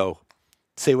 So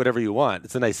say whatever you want.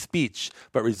 It's a nice speech,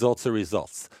 but results are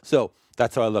results. So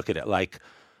that's how I look at it. Like,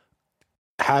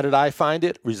 how did I find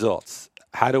it? Results.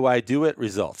 How do I do it?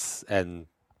 Results. And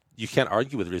you can't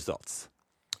argue with results.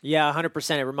 Yeah,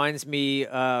 100%. It reminds me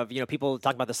of, people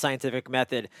talk about the scientific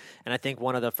method. And I think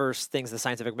one of the first things the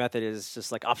scientific method is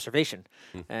just like observation.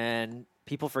 And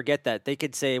people forget that. They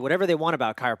could say whatever they want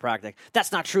about chiropractic.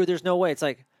 That's not true. There's no way. It's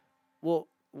like, well,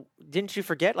 didn't you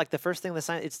forget? Like the first thing the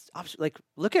science, it's like,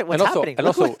 look at what's happening. And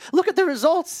look at the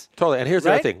results. Totally. And here's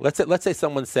the other thing. Let's say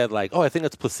someone said like, oh, I think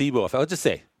it's placebo effect. Let's just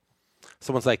say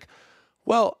someone's like,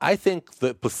 well, I think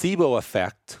the placebo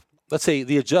effect, let's say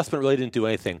the adjustment really didn't do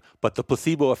anything, but the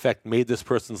placebo effect made this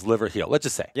person's liver heal. Let's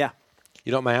just say. Yeah.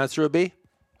 You know what my answer would be?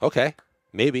 Okay,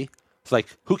 maybe. It's like,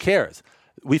 who cares?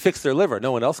 We fixed their liver.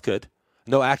 No one else could.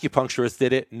 No acupuncturist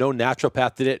did it. No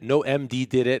naturopath did it. No MD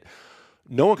did it.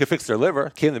 No one could fix their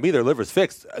liver. Came to me, their liver's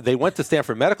fixed. They went to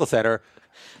Stanford Medical Center.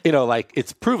 Like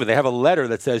it's proven. They have a letter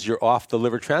that says you're off the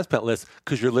liver transplant list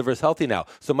because your liver's healthy now.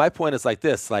 So my point is like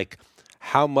this, like,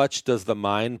 how much does the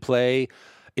mind play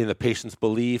in the patient's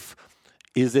belief?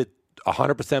 Is it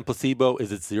 100% placebo?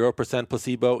 Is it 0%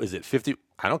 placebo? Is it 50?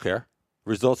 I don't care.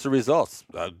 Results are results.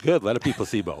 Good. Let it be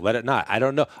placebo. Let it not. I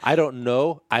don't know.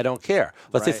 I don't care.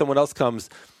 Let's say someone else comes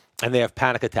and they have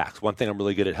panic attacks. One thing I'm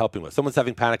really good at helping with. Someone's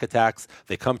having panic attacks.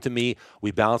 They come to me. We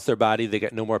balance their body. They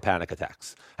get no more panic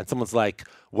attacks. And someone's like,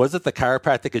 was it the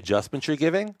chiropractic adjustments you're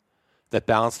giving that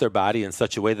balance their body in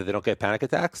such a way that they don't get panic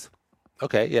attacks?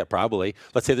 Okay, yeah, probably.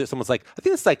 Let's say that someone's like, I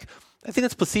think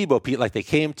it's placebo, Pete. Like they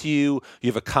came to you, you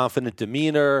have a confident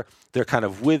demeanor, they're kind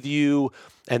of with you,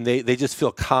 and they just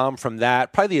feel calm from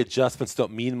that. Probably the adjustments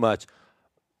don't mean much.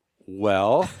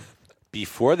 Well,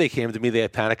 before they came to me, they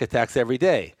had panic attacks every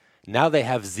day. Now they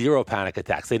have 0 panic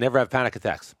attacks. They never have panic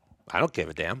attacks. I don't give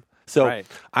a damn. So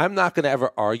I'm not going to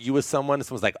ever argue with someone.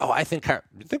 Someone's like, oh, I think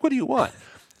what do you want?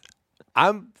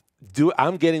 I'm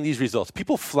getting these results.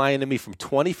 People fly into me from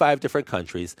 25 different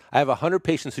countries. I have 100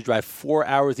 patients who drive 4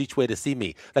 hours each way to see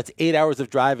me. That's 8 hours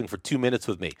of driving for 2 minutes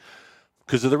with me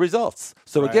because of the results.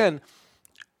 So again,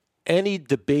 any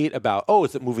debate about, oh,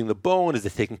 is it moving the bone? Is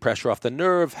it taking pressure off the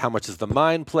nerve? How much does the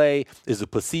mind play? Is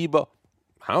it placebo?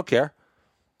 I don't care.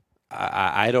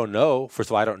 I don't know. First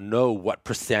of all, I don't know what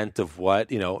percent of what,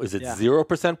 is it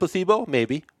 0% placebo?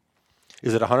 Maybe.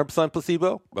 Is it 100%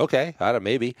 placebo? Okay, I don't know,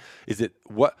 maybe. Is it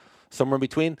what? Somewhere in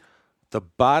between? The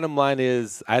bottom line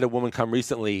is, I had a woman come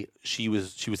recently. She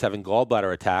was having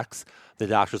gallbladder attacks. The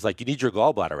doctor's like, you need your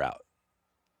gallbladder out.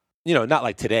 Not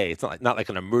like today. It's not like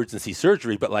an emergency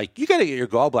surgery, but like you got to get your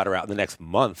gallbladder out in the next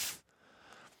month.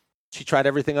 She tried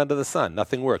everything under the sun.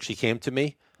 Nothing worked. She came to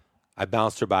me. I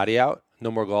balanced her body out. No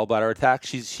more gallbladder attacks.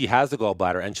 She has a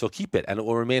gallbladder and she'll keep it and it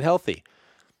will remain healthy.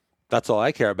 That's all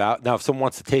I care about. Now, if someone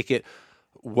wants to take it,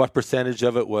 what percentage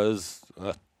of it was?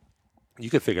 You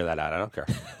can figure that out. I don't care.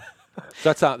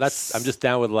 So I'm just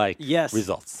down with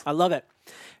results. I love it.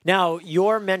 Now,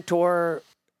 your mentor.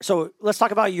 So let's talk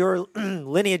about your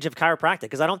lineage of chiropractic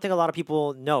because I don't think a lot of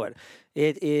people know it.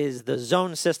 It is the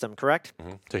zone system, correct?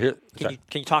 Mm-hmm. So here, can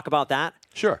you talk about that?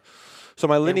 Sure. So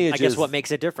my lineage is, I guess, what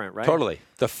makes it different, right? Totally.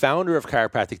 The founder of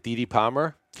chiropractic, D.D.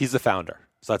 Palmer, he's the founder.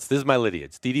 So this is my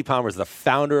lineage. D.D. Palmer is the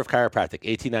founder of chiropractic,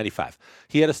 1895.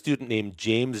 He had a student named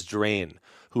James Drain,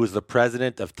 who was the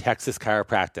president of Texas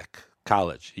Chiropractic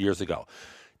College years ago.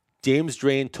 James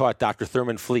Drain taught Dr.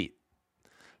 Thurman Fleet.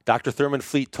 Dr. Thurman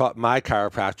Fleet taught my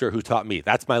chiropractor, who taught me.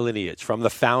 That's my lineage from the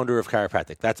founder of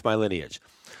chiropractic. That's my lineage.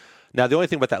 Now, the only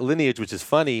thing about that lineage, which is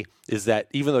funny, is that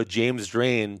even though James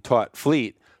Drain taught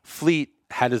Fleet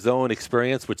had his own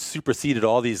experience, which superseded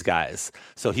all these guys.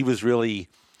 So he was really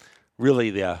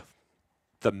the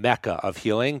mecca of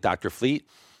healing, Dr. Fleet.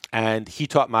 And he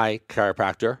taught my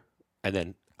chiropractor, and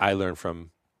then I learned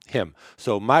from him.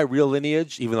 So my real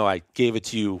lineage, even though I gave it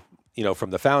to you,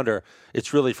 from the founder,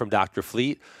 it's really from Dr.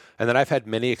 Fleet. And then I've had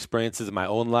many experiences in my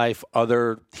own life,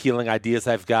 other healing ideas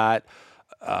I've got.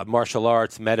 martial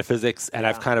arts, metaphysics, and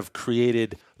I've kind of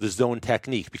created the zone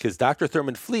technique because Dr.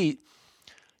 Thurman Fleet,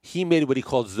 he made what he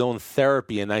called zone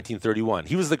therapy in 1931.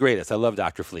 He was the greatest. I love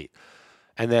Dr. Fleet.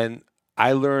 And then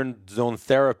I learned zone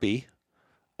therapy,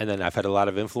 and then I've had a lot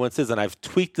of influences, and I've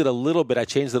tweaked it a little bit. I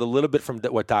changed it a little bit from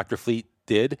what Dr. Fleet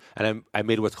did, and I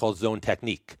made what's called zone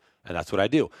technique, and that's what I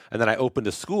do. And then I opened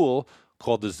a school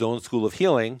called the Zone School of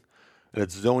Healing, and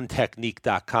it's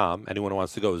zonetechnique.com. Anyone who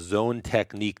wants to go,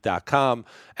 zonetechnique.com.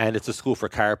 And it's a school for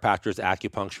chiropractors,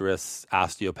 acupuncturists,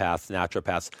 osteopaths,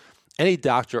 naturopaths, any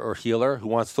doctor or healer who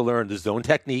wants to learn the zone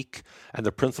technique and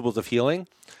the principles of healing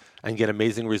and get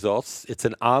amazing results. It's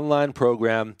an online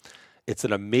program. It's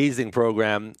an amazing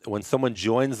program. When someone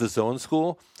joins the Zone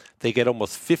School, they get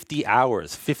almost 50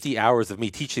 hours of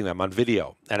me teaching them on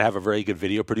video. And I have a very good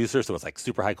video producer, so it's like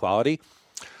super high quality.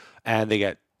 And they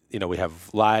get, we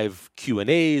have live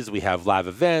Q&As, we have live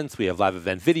events, we have live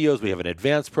event videos, we have an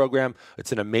advanced program.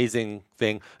 It's an amazing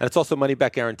thing. And it's also money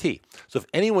back guarantee. So if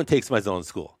anyone takes my Zone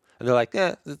School and they're like,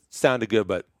 it sounded good,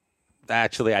 but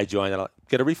actually I joined and I'll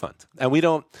get a refund. And we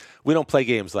don't play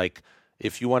games. Like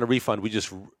if you want a refund, we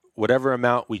just, whatever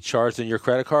amount we charged in your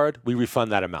credit card, we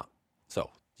refund that amount. So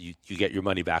you get your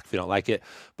money back if you don't like it.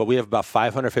 But we have about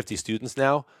 550 students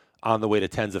now on the way to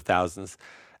tens of thousands.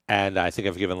 And I think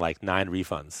I've given like 9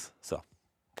 refunds. So,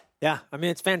 yeah, I mean,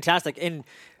 it's fantastic. And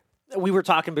we were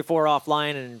talking before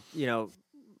offline, and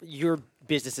your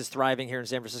business is thriving here in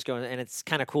San Francisco, and it's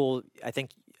kind of cool.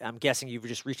 I'm guessing you've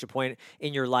just reached a point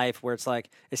in your life where it's like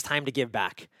it's time to give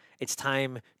back. It's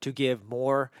time to give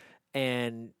more,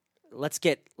 and let's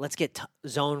get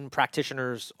zone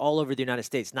practitioners all over the United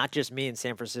States, not just me in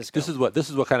San Francisco. This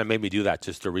is what kind of made me do that,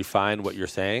 just to refine what you're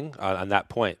saying on that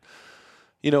point.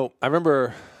 I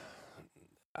remember.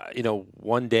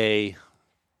 One day,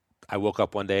 I woke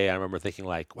up one day, I remember thinking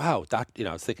like, wow,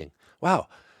 I was thinking, wow,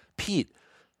 Pete,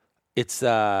 it's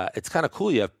kind of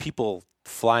cool. You have people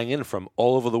flying in from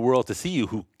all over the world to see you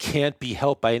who can't be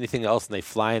helped by anything else, and they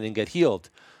fly in and get healed.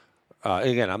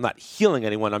 Again, I'm not healing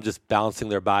anyone. I'm just balancing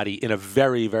their body in a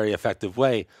very, very effective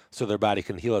way so their body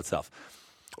can heal itself.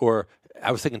 Or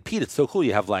I was thinking, Pete, it's so cool.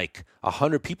 You have like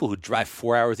 100 people who drive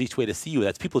 4 hours each way to see you.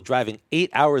 That's people driving 8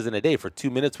 hours in a day for 2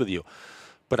 minutes with you.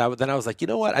 But then I was like, you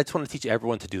know what? I just want to teach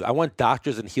everyone to do that. I want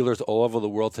doctors and healers all over the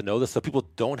world to know this so people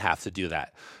don't have to do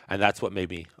that. And that's what made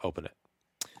me open it.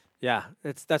 Yeah,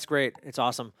 that's great. It's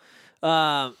awesome.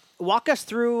 Walk us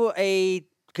through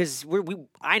because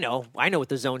I know what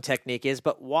the zone technique is,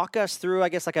 but walk us through, I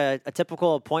guess, like a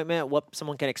typical appointment, what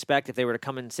someone can expect if they were to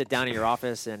come and sit down in your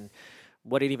office, and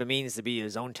what it even means to be a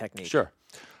zone technique. Sure.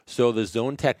 So the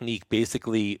zone technique,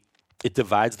 basically, it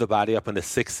divides the body up into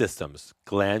 6 systems.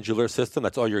 Glandular system,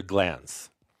 that's all your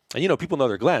glands. And people know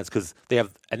their glands because they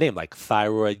have a name like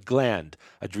thyroid gland,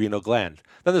 adrenal gland.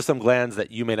 Then there's some glands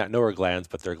that you may not know are glands,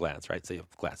 but they're glands, right? So you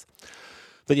have glands.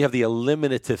 Then you have the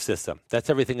eliminative system. That's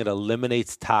everything that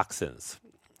eliminates toxins.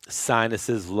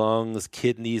 Sinuses, lungs,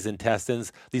 kidneys,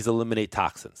 intestines, these eliminate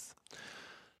toxins.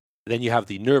 Then you have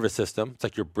the nervous system. It's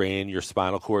like your brain, your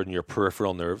spinal cord, and your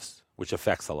peripheral nerves, which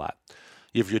affects a lot.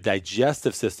 You have your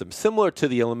digestive system, similar to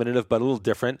the eliminative, but a little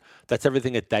different. That's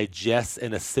everything that digests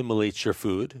and assimilates your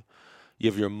food. You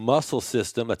have your muscle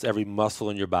system. That's every muscle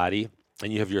in your body.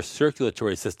 And you have your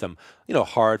circulatory system,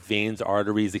 heart, veins,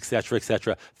 arteries, et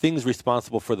cetera, things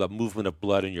responsible for the movement of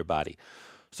blood in your body.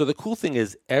 So the cool thing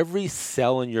is every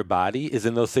cell in your body is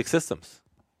in those 6 systems.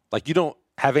 Like you don't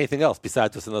have anything else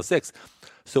besides what's in those 6.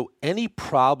 So any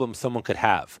problem someone could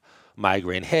have,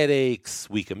 migraine headaches,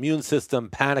 weak immune system,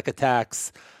 panic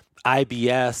attacks,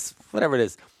 IBS, whatever it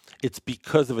is, it's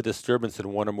because of a disturbance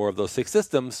in one or more of those 6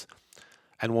 systems.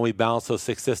 And when we balance those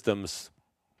 6 systems,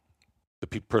 the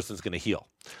person's going to heal.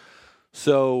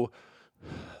 So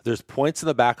there's points in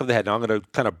the back of the head. Now I'm going to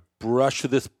kind of brush through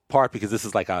this part because this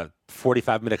is like a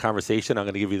 45-minute conversation. I'm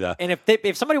going to give you the... And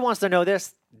if somebody wants to know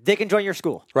this, they can join your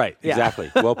school. Right, yeah.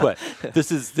 Exactly. Well put.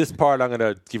 This part I'm going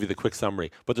to give you the quick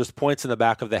summary. But there's points in the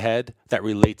back of the head that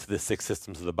relate to the 6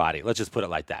 systems of the body. Let's just put it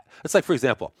like that. It's like, for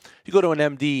example, you go to an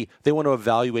MD, they want to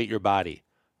evaluate your body.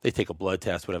 They take a blood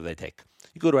test, whatever they take.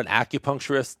 You go to an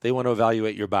acupuncturist, they want to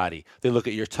evaluate your body. They look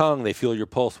at your tongue, they feel your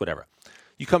pulse, whatever.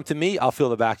 You come to me, I'll feel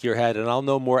the back of your head, and I'll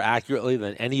know more accurately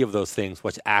than any of those things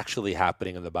what's actually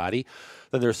happening in the body.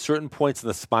 Then there's certain points in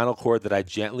the spinal cord that I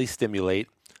gently stimulate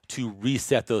to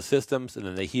reset those systems, and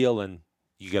then they heal, and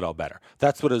you get all better.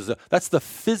 That's the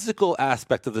physical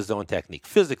aspect of the zone technique,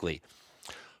 physically.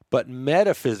 But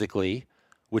metaphysically,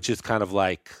 which is kind of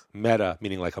like meta,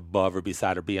 meaning like above or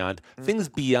beside or beyond, things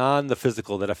beyond the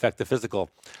physical that affect the physical,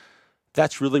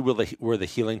 That's really where the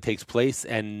healing takes place.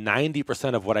 And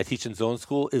 90% of what I teach in zone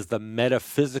school is the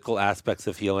metaphysical aspects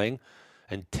of healing.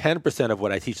 And 10% of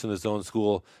what I teach in the zone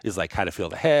school is like how to feel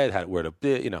the head, where to,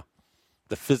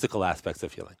 the physical aspects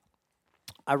of healing.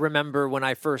 I remember one of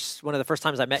the first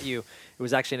times I met you, it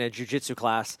was actually in a jiu-jitsu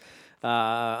class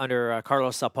under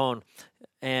Carlos Sapon.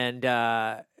 And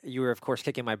you were, of course,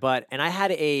 kicking my butt. And I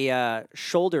had a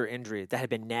shoulder injury that had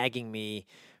been nagging me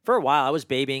for a while. I was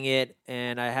babying it,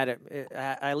 and I had it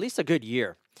at least a good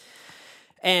year.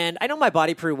 And I know my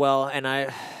body pretty well, and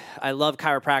I love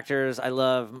chiropractors. I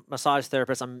love massage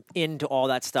therapists. I'm into all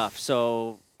that stuff.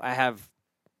 So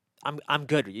I'm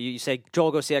good. You say,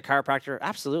 Joel, go see a chiropractor?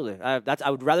 Absolutely. I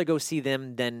would rather go see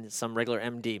them than some regular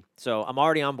MD. So I'm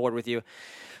already on board with you.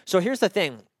 So here's the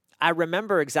thing. I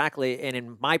remember exactly, and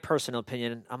in my personal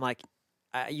opinion, I'm like,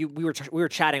 we were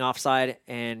chatting offside,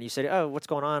 and you said, "Oh, what's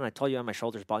going on?" I told you my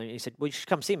shoulder's bothering me. You said, "Well, you should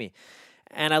come see me."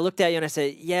 And I looked at you and I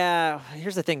said, "Yeah,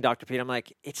 here's the thing, Dr. Pete." I'm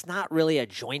like, it's not really a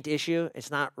joint issue. It's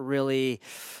not really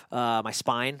my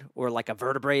spine or like a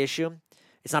vertebrae issue.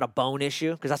 It's not a bone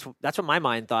issue, because that's what my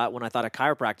mind thought when I thought of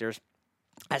chiropractors.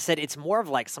 I said it's more of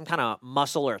like some kind of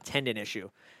muscle or tendon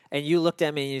issue. And you looked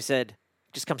at me and you said,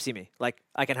 "Just come see me. Like,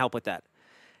 I can help with that."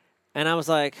 And I was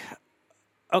like,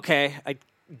 okay. I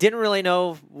didn't really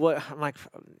know what. I'm like,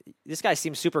 this guy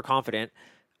seems super confident.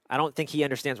 I don't think he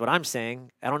understands what I'm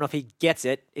saying. I don't know if he gets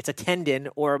it. It's a tendon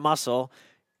or a muscle.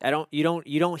 You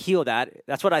don't heal that.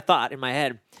 That's what I thought in my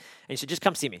head. And he said, "Just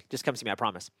come see me. Just come see me. I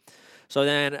promise." So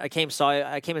then I came and saw you.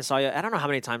 I don't know how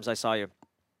many times I saw you,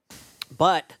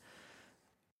 but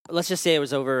let's just say it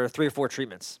was over 3 or 4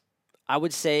 treatments. I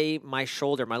would say my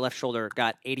left shoulder,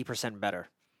 got 80% better.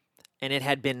 And it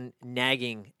had been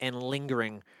nagging and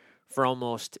lingering for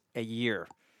almost a year,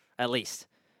 at least.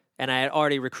 And I had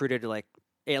already recruited like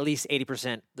at least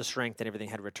 80% the strength and everything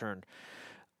had returned.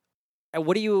 And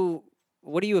what do you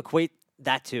equate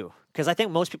that to? Because I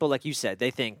think most people, like you said, they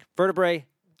think vertebrae,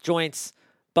 joints,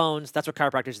 bones, that's what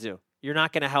chiropractors do. You're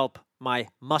not going to help my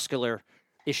muscular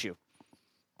issue.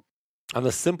 On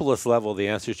the simplest level, the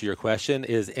answer to your question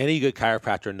is any good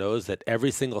chiropractor knows that every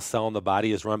single cell in the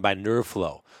body is run by nerve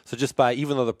flow. So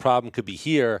even though the problem could be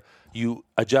here, you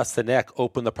adjust the neck,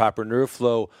 open the proper nerve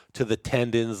flow to the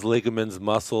tendons, ligaments,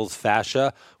 muscles,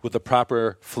 fascia. With the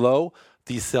proper flow,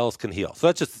 these cells can heal. So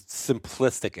that's just a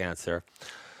simplistic answer.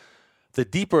 The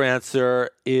deeper answer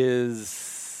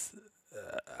is,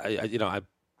 I'm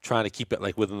trying to keep it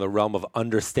like within the realm of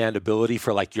understandability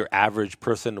for like your average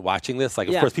person watching this. Like,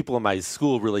 of course, people in my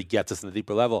school really get this on a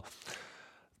deeper level.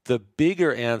 The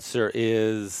bigger answer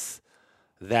is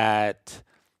that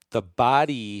the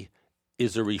body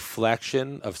is a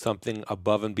reflection of something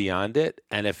above and beyond it.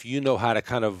 And if you know how to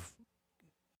kind of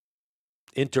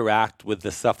interact with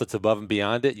the stuff that's above and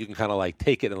beyond it, you can kind of like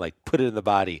take it and like put it in the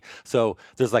body. So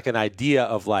there's like an idea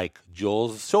of like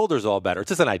Joel's shoulder's all better. It's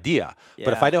just an idea. Yeah.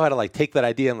 But if I know how to like take that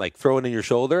idea and like throw it in your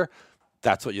shoulder,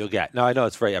 that's what you'll get. Now I know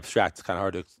it's very abstract. It's kind of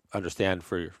hard to understand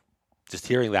for just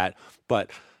hearing that.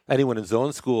 But anyone in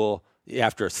zone school,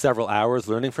 after several hours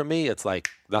learning from me, it's like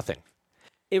nothing.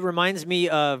 It reminds me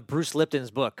of Bruce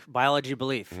Lipton's book, Biology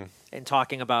Belief, and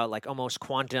talking about like almost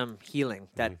quantum healing,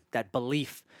 that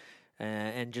belief.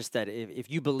 And just that if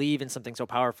you believe in something so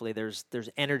powerfully, there's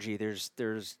energy,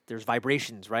 there's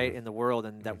vibrations, right, in the world,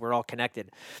 and that we're all connected.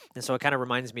 And so it kind of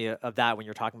reminds me of that when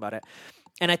you're talking about it.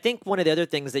 And I think one of the other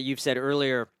things that you've said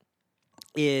earlier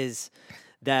is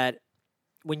that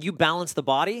when you balance the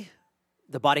body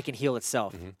can heal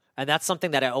itself. And that's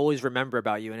something that I always remember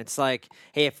about you. And it's like,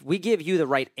 hey, if we give you the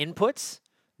right inputs,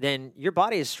 then your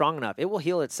body is strong enough. It will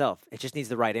heal itself. It just needs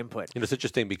the right input. It's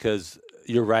interesting because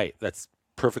you're right. That's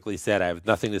perfectly said. I have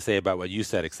nothing to say about what you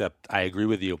said, except I agree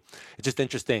with you. It's just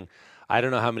interesting. I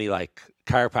don't know how many like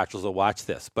chiropractors will watch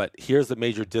this, but here's the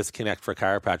major disconnect for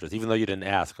chiropractors. Even though you didn't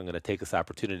ask, I'm going to take this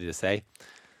opportunity to say,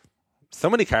 so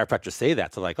many chiropractors say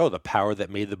that. So like, oh, the power that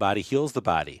made the body heals the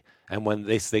body. And when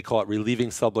they call it relieving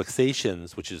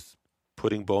subluxations, which is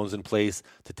putting bones in place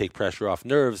to take pressure off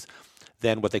nerves,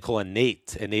 then what they call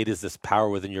innate. Innate is this power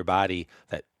within your body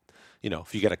that,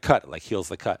 if you get a cut, it like heals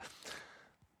the cut.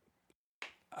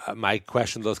 My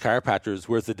question to those chiropractors,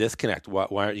 where's the disconnect? Why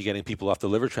aren't you getting people off the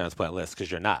liver transplant list?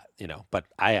 Because you're not, but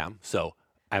I am. So,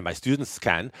 and my students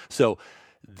can. So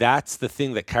that's the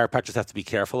thing that chiropractors have to be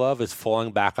careful of, is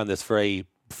falling back on this very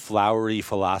flowery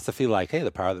philosophy like, hey,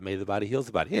 the power that made the body heals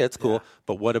the body. Yeah, it's cool. Yeah.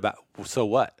 But what about, so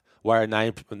what? Why are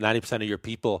 90% of your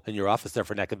people in your office there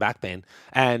for neck and back pain?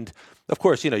 And of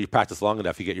course, you practice long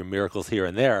enough, you get your miracles here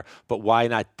and there, but why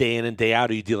not day in and day out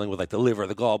are you dealing with like the liver,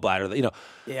 the gallbladder,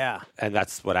 Yeah. And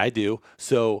that's what I do.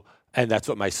 So, and that's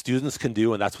what my students can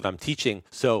do, and that's what I'm teaching.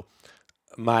 So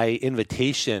my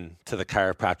invitation to the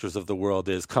chiropractors of the world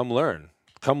is come learn.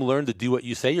 Come learn to do what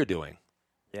you say you're doing.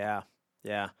 Yeah.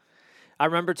 Yeah. I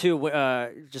remember too,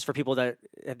 just for people that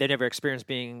they never experienced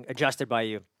being adjusted by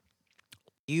you,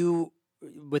 you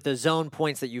with the zone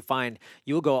points that you find,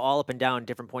 you will go all up and down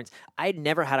different points. I'd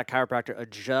never had a chiropractor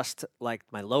adjust like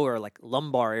my lower, like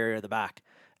lumbar area of the back.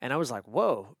 And I was like,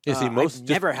 whoa, You see, I've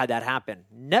never had that happen.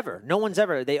 Never. No one's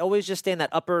ever. They always just stay in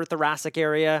that upper thoracic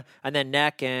area and then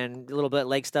neck and a little bit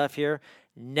leg stuff here.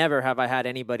 Never have I had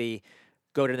anybody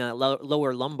go to that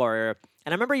lower lumbar area.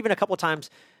 And I remember even a couple times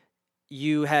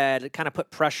you had kind of put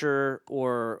pressure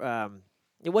or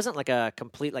it wasn't like a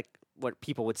complete, like what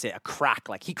people would say, a crack.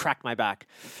 Like he cracked my back.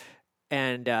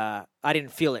 And I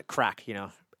didn't feel it crack, you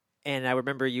know. And I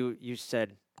remember you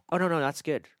said, oh, no, that's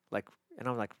good. Like, and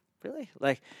I'm like, really?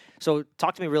 Like, so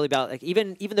talk to me really about, like,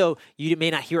 even though you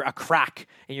may not hear a crack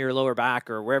in your lower back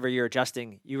or wherever you're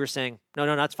adjusting, you were saying, no,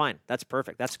 that's fine. That's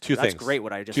perfect. That's great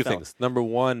what I just Two felt. things. Number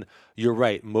one, you're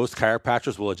right. Most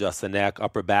chiropractors will adjust the neck,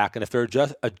 upper back, and if they're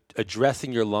just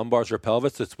addressing your lumbars or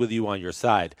pelvis, it's with you on your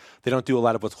side. They don't do a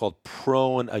lot of what's called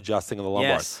prone adjusting of the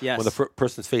lumbars. Yes. When the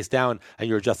person's face down and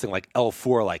you're adjusting like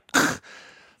L4, like,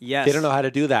 yes. They don't know how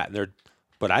to do that.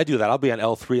 But I do that. I'll be on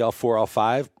L3,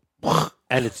 L4, L5.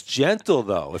 And it's gentle,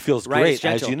 though. It feels great,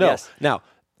 as you know. Yes. Now,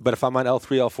 but if I'm on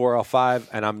L3, L4, L5,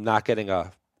 and I'm not getting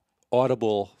a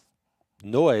audible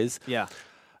noise,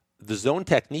 the zone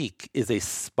technique is a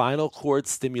spinal cord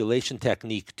stimulation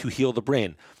technique to heal the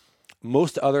brain.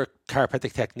 Most other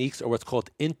chiropractic techniques are what's called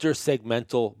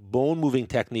intersegmental bone-moving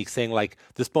techniques, saying like,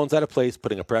 this bone's out of place,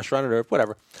 putting a pressure on a nerve,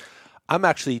 whatever. I'm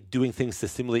actually doing things to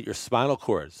stimulate your spinal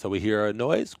cord. So we hear a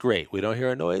noise, great. We don't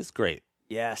hear a noise, great.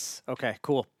 Yes. Okay,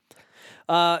 cool.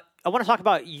 I want to talk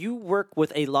about, you work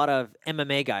with a lot of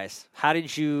MMA guys. How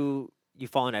did you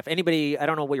fall in that? If anybody, I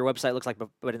don't know what your website looks like,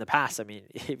 but in the past, I mean,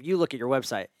 if you look at your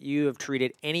website, you have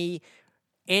treated any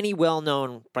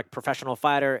well-known like professional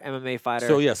fighter, MMA fighter.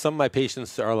 So yeah, some of my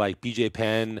patients are like BJ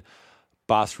Penn,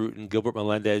 Bas Rutten, Gilbert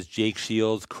Melendez, Jake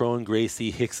Shields, Crone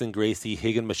Gracie, Hickson Gracie,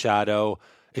 Higgin Machado,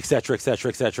 et cetera, et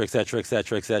cetera, et cetera, et cetera, et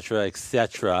cetera, et cetera, et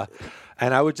cetera.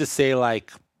 And I would just say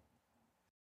like,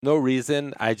 no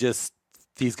reason.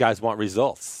 These guys want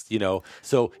results, you know.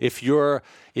 So if you're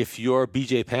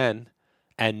BJ Penn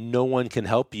and no one can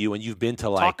help you, and you've been to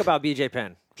like talk about BJ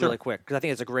Penn really quick because I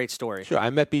think it's a great story. Sure, I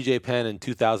met BJ Penn in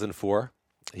 2004.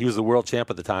 He was the world champ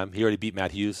at the time. He already beat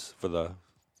Matt Hughes for the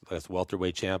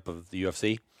welterweight champ of the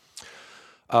UFC.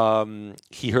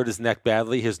 He hurt his neck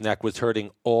badly. His neck was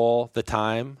hurting all the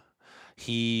time.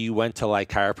 He went to like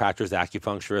chiropractors,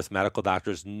 acupuncturists, medical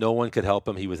doctors. No one could help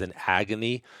him. He was in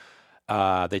agony.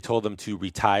 They told him to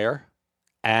retire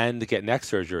and get neck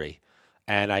surgery.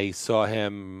 And I saw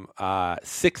him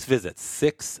 6 visits,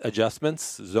 6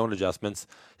 adjustments, zone adjustments.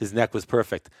 His neck was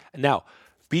perfect. Now,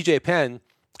 BJ Penn,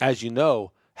 as you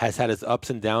know, has had his ups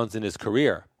and downs in his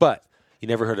career, but you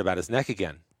never heard about his neck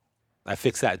again. I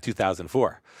fixed that in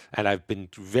 2004. And I've been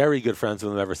very good friends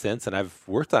with him ever since, and I've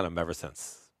worked on him ever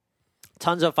since.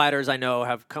 Tons of fighters I know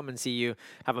have come and see you,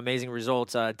 have amazing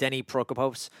results. Denny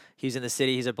Prokopovs, he's in the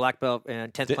city. He's a black belt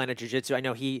in 10th Planet Jiu-Jitsu. I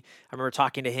remember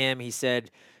talking to him. He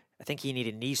said, I think he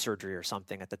needed knee surgery or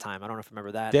something at the time. I don't know if you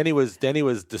remember that. Denny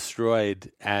was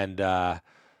destroyed, and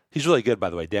he's really good, by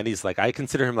the way. Denny's like, I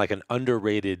consider him like an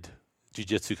underrated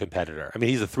jiu-jitsu competitor. I mean,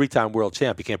 he's a 3-time world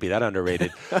champ. He can't be that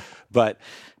underrated, but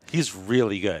he's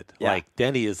really good. Yeah. Like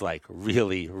Denny is like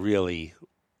really, really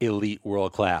elite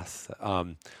world class.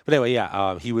 But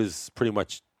anyway, he was pretty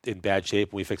much in bad shape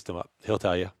and we fixed him up. He'll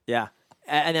tell you. Yeah.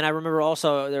 And then I remember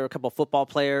also there were a couple of football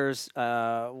players.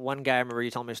 One guy, I remember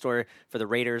you telling me a story for the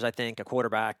Raiders, I think, a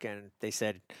quarterback, and they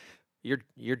said,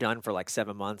 you're done for like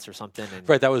 7 months or something. And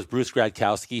right, that was Bruce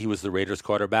Gradkowski. He was the Raiders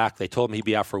quarterback. They told him he'd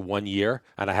be out for 1 year,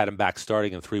 and I had him back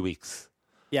starting in 3 weeks.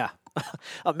 Yeah.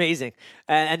 Amazing.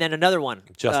 And then another one.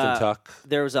 Justin Tuck.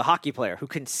 There was a hockey player who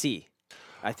couldn't see.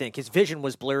 I think his vision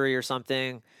was blurry or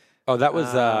something. Oh, that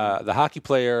was the hockey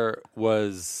player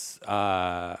was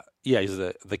he's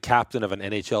the captain of an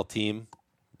NHL team,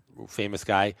 famous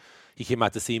guy. He came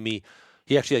out to see me.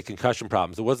 He actually had concussion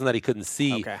problems. It wasn't that he couldn't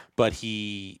see, but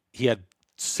he had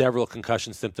several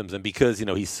concussion symptoms, and because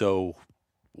he's so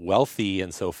wealthy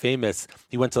and so famous,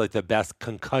 he went to like the best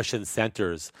concussion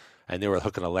centers, and they were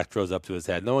hooking electrodes up to his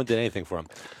head. No one did anything for him,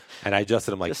 and I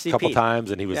adjusted him like a couple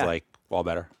times, and he was like all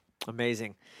better.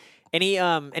 Amazing. Any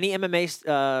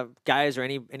MMA guys or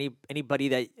anybody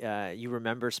that you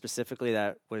remember specifically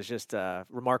that was just a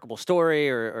remarkable story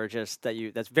or just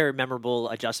that's very memorable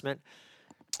adjustment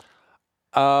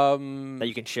that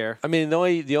you can share? I mean,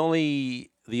 the only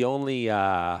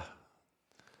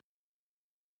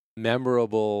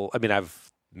memorable. I mean,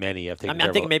 I've many. I've taken.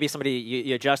 I'm thinking maybe somebody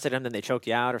you adjusted them, then they choked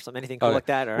you out or something. Anything cool like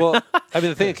that? Or? Well, I mean,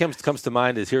 the thing that comes to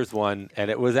mind is here's one,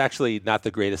 and it was actually not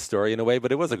the greatest story in a way,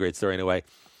 but it was a great story in a way.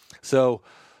 So,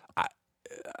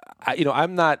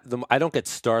 I'm not. I don't get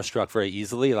starstruck very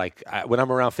easily. Like when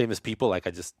I'm around famous people, like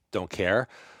I just don't care.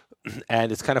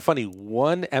 And it's kind of funny.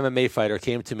 One MMA fighter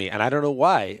came to me, and I don't know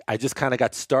why. I just kind of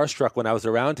got starstruck when I was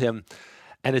around him.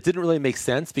 And it didn't really make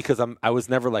sense because I was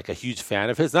never like a huge fan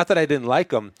of his. Not that I didn't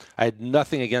like him. I had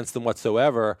nothing against him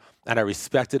whatsoever, and I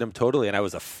respected him totally. And I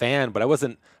was a fan, but I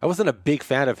wasn't a big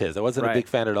fan of his. I wasn't a big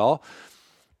fan at all.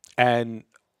 And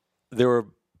there were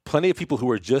plenty of people who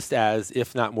were just as,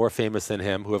 if not more famous than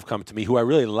him, who have come to me, who I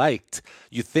really liked.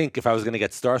 You think if I was going to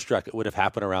get starstruck, it would have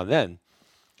happened around then.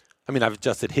 I mean, I've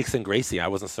adjusted Rickson Gracie. I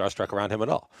wasn't starstruck around him at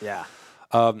all. Yeah.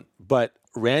 But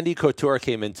Randy Couture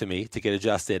came into me to get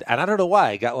adjusted, and I don't know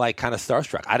why I got like kind of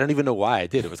starstruck. I don't even know why I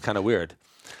did. It was kind of weird,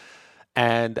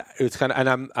 and it was kind of.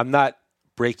 And I'm not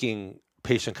breaking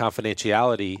patient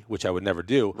confidentiality, which I would never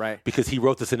do, right? Because he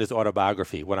wrote this in his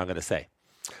autobiography. What I'm going to say.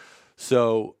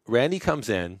 So Randy comes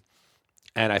in,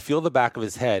 and I feel the back of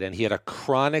his head, and he had a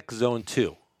chronic zone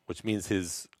 2, which means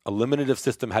his eliminative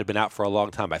system had been out for a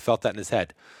long time. I felt that in his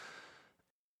head,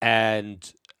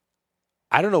 and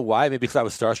I don't know why. Maybe because I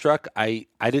was starstruck. I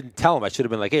didn't tell him. I should have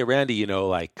been like, hey, Randy,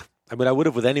 I would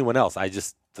have with anyone else. I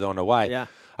just don't know why. Yeah.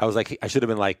 I was like, I should have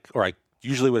been like, or I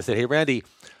usually would have said, hey, Randy,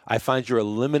 I find your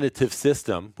eliminative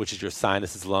system, which is your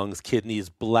sinuses, lungs, kidneys,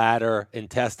 bladder,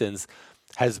 intestines,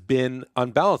 has been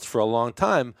unbalanced for a long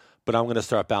time, but I'm going to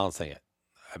start balancing it.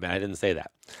 I mean, I didn't say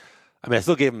that. I mean, I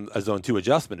still gave him a zone 2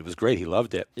 adjustment. It was great. He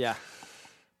loved it. Yeah.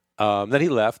 Then he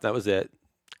left. That was it.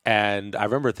 And I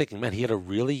remember thinking, man, he had a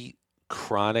really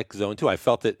chronic zone 2. I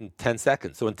felt it in 10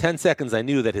 seconds. So in 10 seconds, I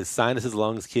knew that his sinuses,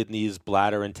 lungs, kidneys,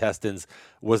 bladder, intestines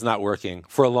was not working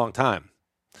for a long time.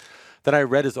 Then I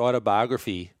read his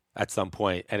autobiography at some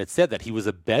point, and it said that he was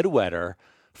a bedwetter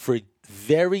for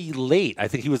very late. I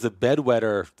think he was a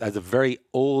bedwetter at a very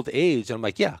old age. And I'm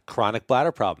like, yeah, chronic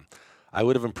bladder problem. I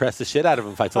would have impressed the shit out of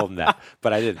him if I told him that,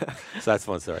 but I didn't. So that's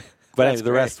one story. But anyway,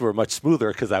 the rest were much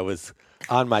smoother because I was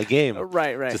on my game.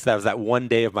 Right. Just that was that one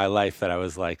day of my life that I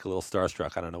was like a little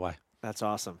starstruck. I don't know why. That's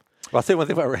awesome. Well, I'll say one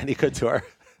thing about Randy Couture.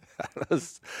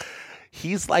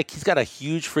 He's got a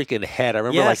huge freaking head. I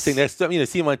remember like sitting next to him,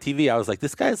 see him on TV. I was like,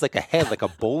 this guy's like a head, like a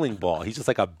bowling ball. He's just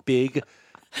like a big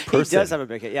person. He does have a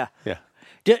big head, yeah. Yeah.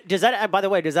 Does that, by the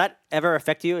way, does that ever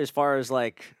affect you as far as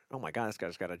like, oh my God, this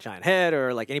guy's got a giant head,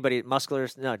 or like anybody muscular?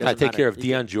 No, it doesn't I take matter. care of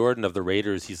Deion Jordan of the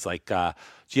Raiders. He's like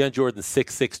Deion Jordan,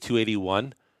 6'6",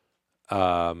 281.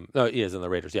 No, he is in the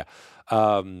Raiders. Yeah.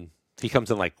 He comes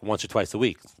in like once or twice a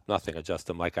week. Nothing. Adjust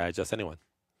him like I adjust anyone.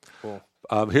 Cool.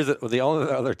 Here's the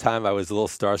only other time I was a little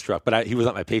starstruck, but he was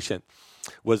not my patient.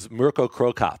 Was Mirko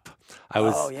Krokop.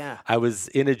 I was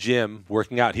in a gym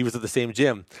working out. He was at the same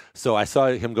gym, so I saw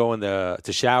him go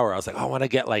to shower. I was like, I want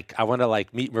to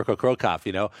meet Mirko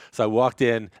Krokop, So I walked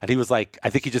in, and he was like, I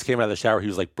think he just came out of the shower. He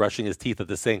was like brushing his teeth at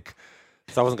the sink.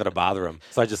 So I wasn't going to bother him.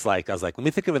 So I was like, let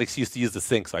me think of an excuse to use the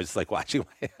sink. So I just like washing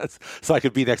my hands so I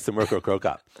could be next to Mirko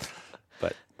Krokop.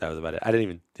 But that was about it. I didn't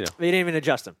even, You didn't even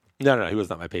adjust him. No, he was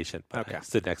not my patient. But okay. I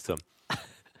stood next to him.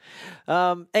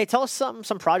 Hey, tell us some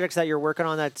projects that you're working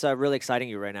on that's really exciting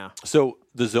you right now. So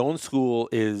the Zone School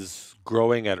is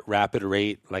growing at rapid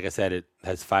rate. Like I said, it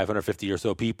has 550 or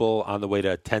so people on the way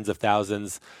to tens of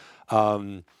thousands.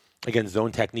 Again,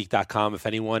 zonetechnique.com. If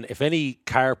any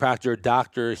chiropractor,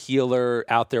 doctor, healer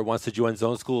out there wants to join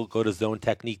Zone School, go to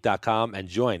zonetechnique.com and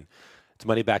join. It's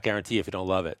money back guarantee if you don't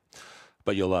love it,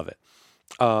 but you'll love it.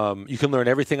 You can learn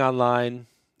everything online.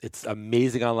 It's an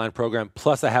amazing online program.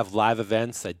 Plus, I have live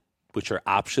events, which are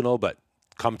optional, but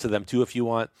come to them too if you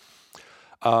want.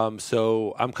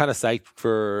 So I'm kind of psyched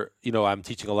for, I'm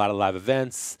teaching a lot of live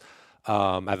events.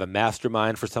 I have a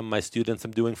mastermind for some of my students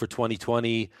I'm doing for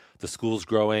 2020. The school's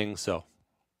growing, so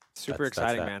super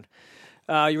exciting,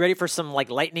 man. You ready for some like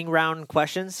lightning round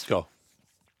questions? Go.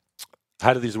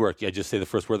 How do these work? Yeah, just say the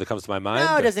first word that comes to my mind?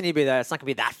 No, it doesn't need to be that. It's not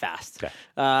going to be that fast. Okay.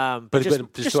 But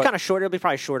just kind of short. It'll be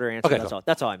probably a shorter answer. Okay,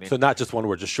 that's all I mean. So not just one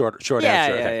word, just short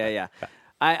answer. Yeah.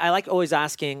 I like always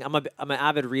asking. I'm an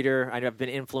avid reader. I've been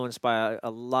influenced by a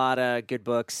lot of good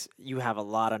books. You have a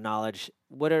lot of knowledge.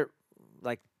 What are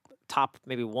like top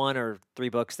maybe 1 or 3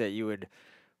 books that you would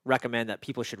recommend that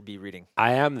people should be reading?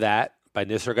 I Am That by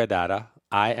Nisargadatta.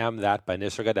 I Am That by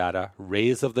Nisargadatta.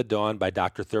 Rays of the Dawn by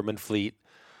Dr. Thurman Fleet.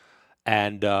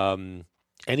 And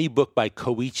any book by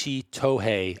Koichi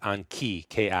Tohei on Ki,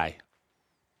 K-I.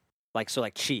 Like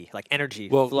chi, like energy,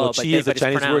 flow. Well, chi is a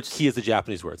Chinese word. Ki is a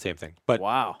Japanese word. Same thing. But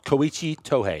wow. Koichi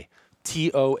Tohei,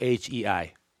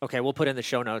 Tohei. Okay, we'll put in the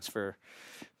show notes for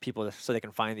people so they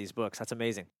can find these books. That's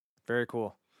amazing. Very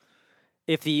cool.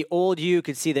 If the old you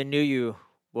could see the new you,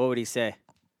 what would he say?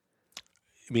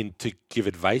 I mean, to give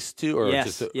advice to, or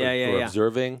Yes. just Yeah.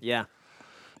 observing. Yeah.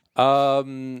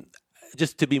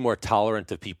 Just to be more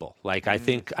tolerant of people. Like I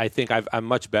think I'm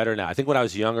much better now. I think when I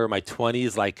was younger, my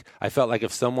 20s, like I felt like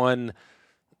if someone,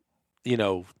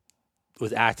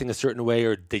 was acting a certain way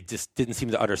or they just didn't seem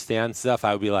to understand stuff,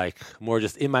 I would be like more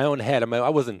just in my own head. I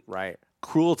wasn't Right.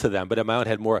 cruel to them, but in my own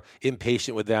head, more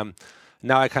impatient with them.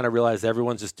 Now I kind of realize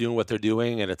everyone's just doing what they're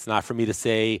doing, and it's not for me to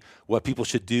say what people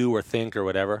should do or think or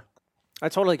whatever. I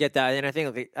totally get that, and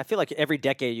I feel like every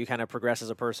decade you kind of progress as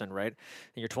a person, right?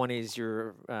 In your 20s,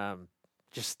 you're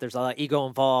just there's a lot of ego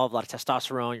involved, a lot of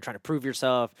testosterone. You're trying to prove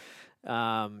yourself.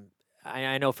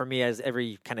 I know for me, as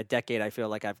every kind of decade, I feel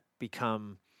like I've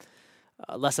become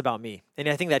less about me, and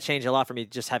I think that changed a lot for me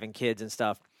just having kids and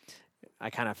stuff. I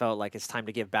kind of felt like it's time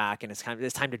to give back, and it's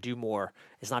time to do more.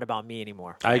 It's not about me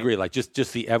anymore. Right? I agree. Like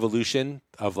just the evolution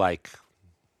of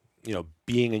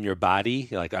being in your body,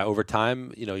 like over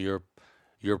time,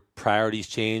 your priorities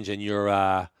change and your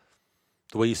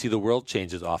the way you see the world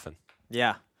changes often.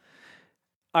 Yeah.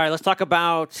 All right, let's talk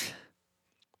about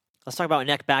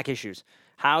neck back issues.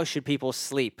 How should people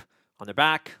sleep? On their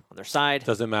back, on their side?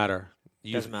 Doesn't matter.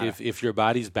 Doesn't matter. If your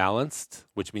body's balanced,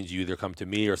 which means you either come to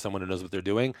me or someone who knows what they're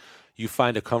doing, you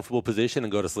find a comfortable position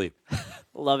and go to sleep.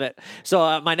 Love it.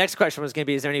 So my next question was going to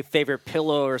be, is there any favorite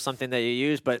pillow or something that you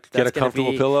use? But Get a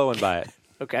comfortable pillow and buy it.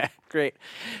 Okay, great.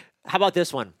 How about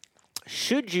this one?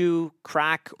 Should you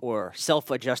crack or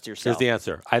self-adjust yourself? Here's the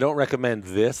answer. I don't recommend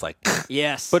this.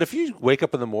 Yes. But if you wake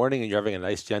up in the morning and you're having a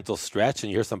nice, gentle stretch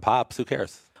and you hear some pops, who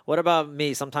cares? What about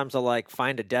me? Sometimes I'll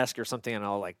find a desk or something and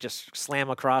I'll just slam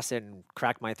across it and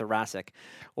crack my thoracic,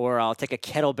 or I'll take a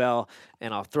kettlebell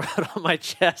and I'll throw it on my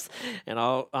chest and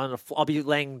I'll be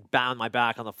laying on my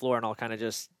back on the floor and I'll kind of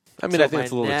just. I think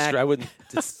it's a little extreme. I wouldn't.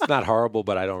 It's not horrible,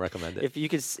 but I don't recommend it.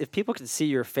 If people could see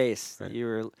your face, right.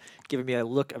 You're giving me a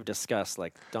look of disgust.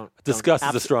 Like don't. Disgust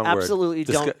is a strong word.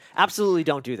 Absolutely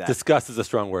don't do that. Disgust is a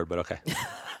strong word, but okay.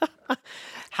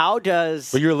 How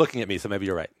does? But you're looking at me, so maybe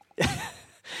you're right.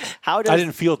 How does? I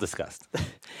didn't feel disgust.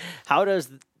 How does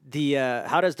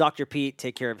Dr. Pete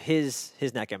take care of his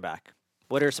neck and back?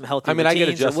 What are some healthy routines? I get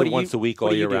adjusted once a week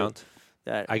all year round.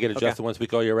 I get adjusted once a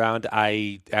week all year round.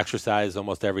 I exercise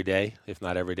almost every day, if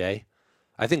not every day.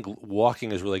 I think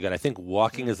walking is really good. I think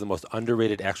walking is the most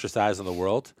underrated exercise in the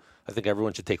world. I think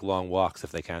everyone should take long walks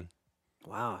if they can.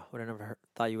 Wow, would have never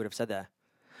thought you would have said that.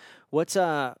 What's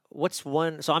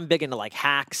one? So I'm big into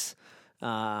hacks.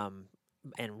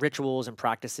 And rituals and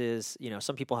practices.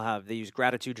 Some people they use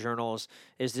gratitude journals.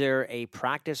 Is there a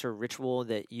practice or ritual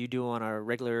that you do on a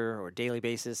regular or daily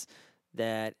basis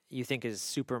that you think is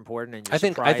super important? And I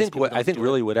think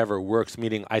really whatever works.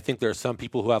 Meaning, I think there are some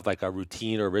people who have a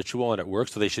routine or ritual and it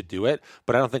works, so they should do it.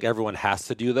 But I don't think everyone has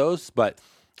to do those. But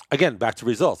again, back to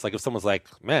results. If someone's like,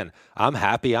 man, I'm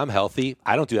happy, I'm healthy,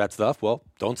 I don't do that stuff, well,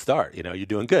 don't start. You're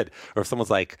doing good. Or if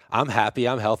someone's like, I'm happy,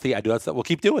 I'm healthy, I do that stuff, well,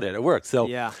 keep doing it. It works. So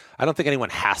yeah. I don't think anyone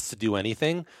has to do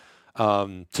anything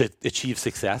to achieve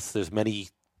success. There's many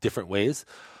different ways.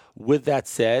 With that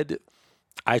said,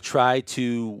 I try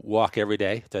to walk every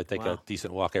day, to take a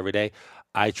decent walk every day.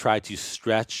 I try to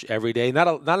stretch every day. Not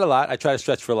a lot. I try to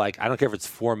stretch for I don't care if it's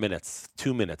 4 minutes,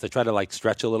 2 minutes. I try to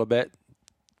stretch a little bit.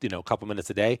 A couple minutes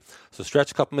a day. So stretch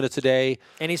a couple minutes a day.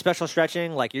 Any special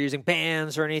stretching, like you're using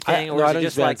bands or anything, or is it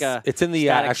just it's in the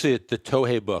actually the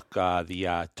Tohei book,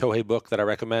 Tohei book that I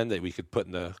recommend that we could put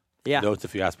in the notes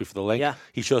if you ask me for the link. Yeah.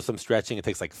 He shows some stretching. It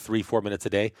takes 3-4 minutes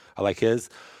a day. I like his.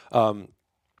 So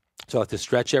I like to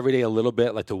stretch every day a little bit.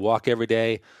 I like to walk every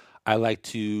day. I like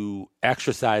to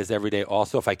exercise every day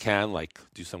also if I can,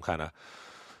 do some kind of.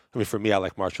 For me, I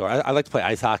like martial arts. I like to play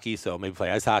ice hockey, so maybe play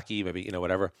ice hockey, maybe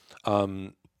whatever.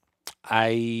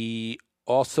 I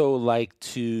also like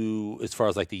to, as far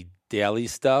as the daily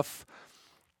stuff,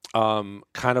 kind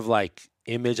of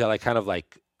image. I like kind of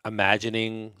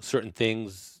imagining certain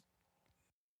things,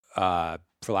 for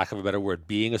lack of a better word,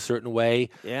 being a certain way.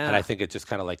 Yeah. And I think it just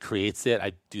kind of creates it.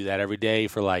 I do that every day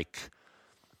for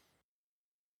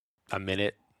a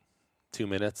minute, 2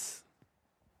 minutes.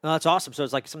 Oh, that's awesome. So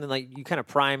it's something you kind of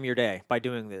prime your day by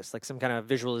doing this, some kind of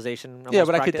visualization. Yeah,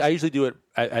 but practice? I usually do it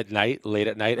at night, late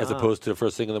at night, as opposed to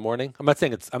first thing in the morning. I'm not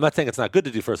saying it's not good to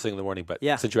do first thing in the morning, but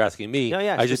since you're asking me,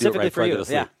 I just do it right before I go to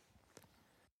sleep. Yeah.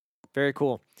 Very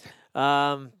cool.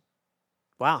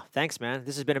 Wow, thanks, man.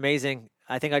 This has been amazing.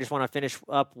 I think I just want to finish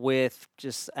up with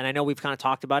and I know we've kind of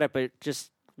talked about it, but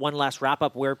just one last wrap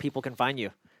up where people can find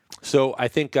you. So I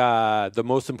think the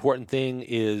most important thing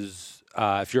is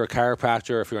if you're a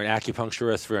chiropractor, if you're an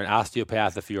acupuncturist, if you're an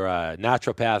osteopath, if you're a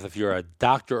naturopath, if you're a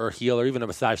doctor or healer, even a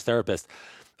massage therapist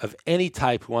of any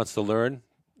type who wants to learn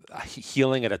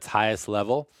healing at its highest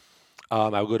level,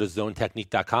 I would go to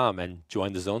zonetechnique.com and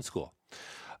join the Zone School.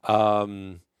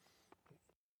 I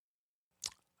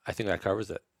think that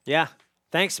covers it. Yeah.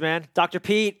 Thanks, man. Dr.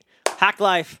 Pete, Hack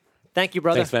Life. Thank you,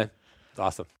 brother. Thanks, man. It's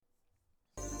awesome.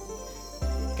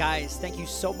 Guys, thank you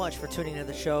so much for tuning into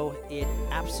the show. It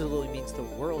absolutely means the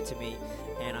world to me,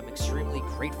 and I'm extremely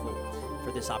grateful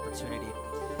for this opportunity.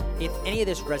 If any of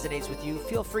this resonates with you,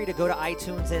 feel free to go to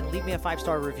iTunes and leave me a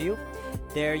 5-star review.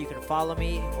 There you can follow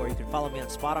me, or you can follow me on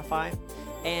Spotify.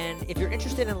 And if you're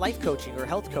interested in life coaching or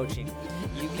health coaching,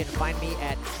 you can find me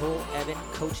at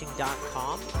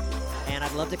joelevancoaching.com, and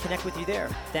I'd love to connect with you there.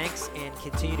 Thanks, and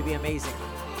continue to be amazing.